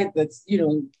guy that's, you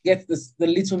know, gets the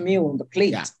little meal on the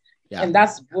plate. Yeah. Yeah. And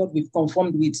that's what we've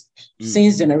conformed with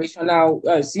since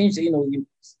generational, since, you know,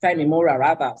 time immemorial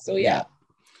rather. So yeah.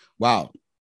 Wow.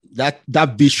 That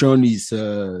vision is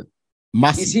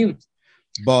massive. It's huge.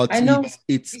 But I know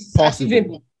it's possible.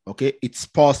 Achievable. Okay, it's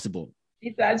possible.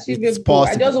 It's achievable. It's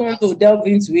possible. I just want to delve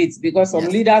into it because some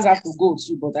leaders have to go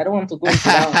too, but I don't want to go into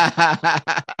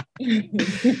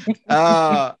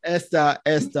that.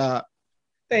 Esther.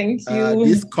 Thank you.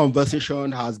 This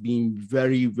conversation has been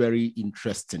very, very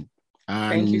interesting.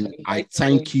 And I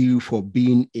thank you for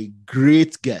being a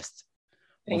great guest.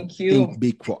 Thank you. Think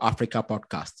Big for Africa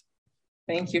podcast.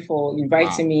 Thank you for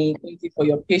inviting me. Thank you for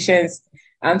your patience.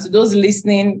 And to those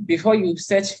listening, before you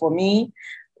search for me,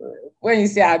 when you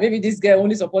say, maybe this girl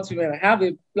only supports women, I have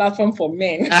a platform for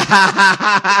men. So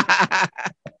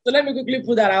let me quickly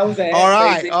put that out there. All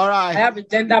right. I have a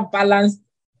gender balanced,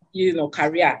 you know,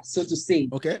 career, so to say.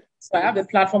 Okay. So I have a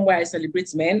platform where I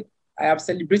celebrate men. I have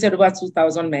celebrated over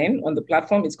 2,000 men on the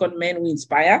platform. It's called Men Who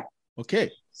Inspire.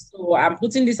 Okay. So I'm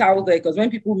putting this out there because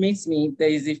when people meet me, there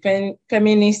is a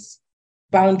feminist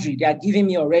boundary they are giving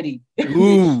me already. The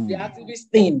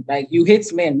activist thing, like, you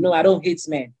hate men. No, I don't hate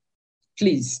men.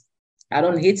 Please, I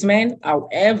don't hate men.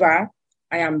 However,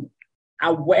 I am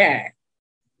aware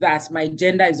that my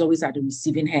gender is always at the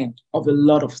receiving end of a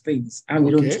lot of things, and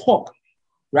we don't talk,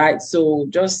 right? So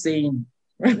just saying.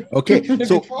 Okay,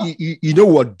 so you know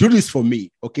what? Do this for me,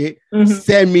 okay? Mm-hmm.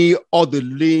 Send me all the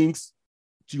links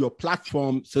to your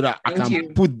platform so that I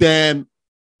can put them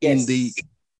in the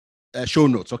show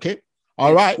notes, okay?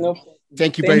 All right. No,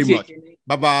 thank you very much.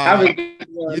 Bye-bye. Have a good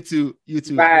one. You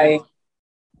too. Bye.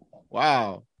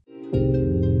 Wow.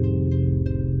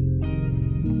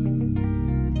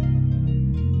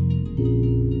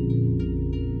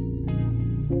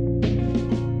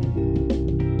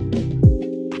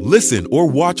 Listen or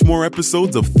watch more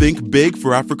episodes of Think Big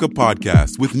for Africa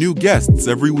podcast with new guests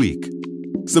every week.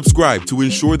 Subscribe to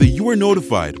ensure that you are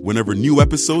notified whenever new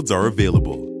episodes are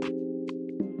available.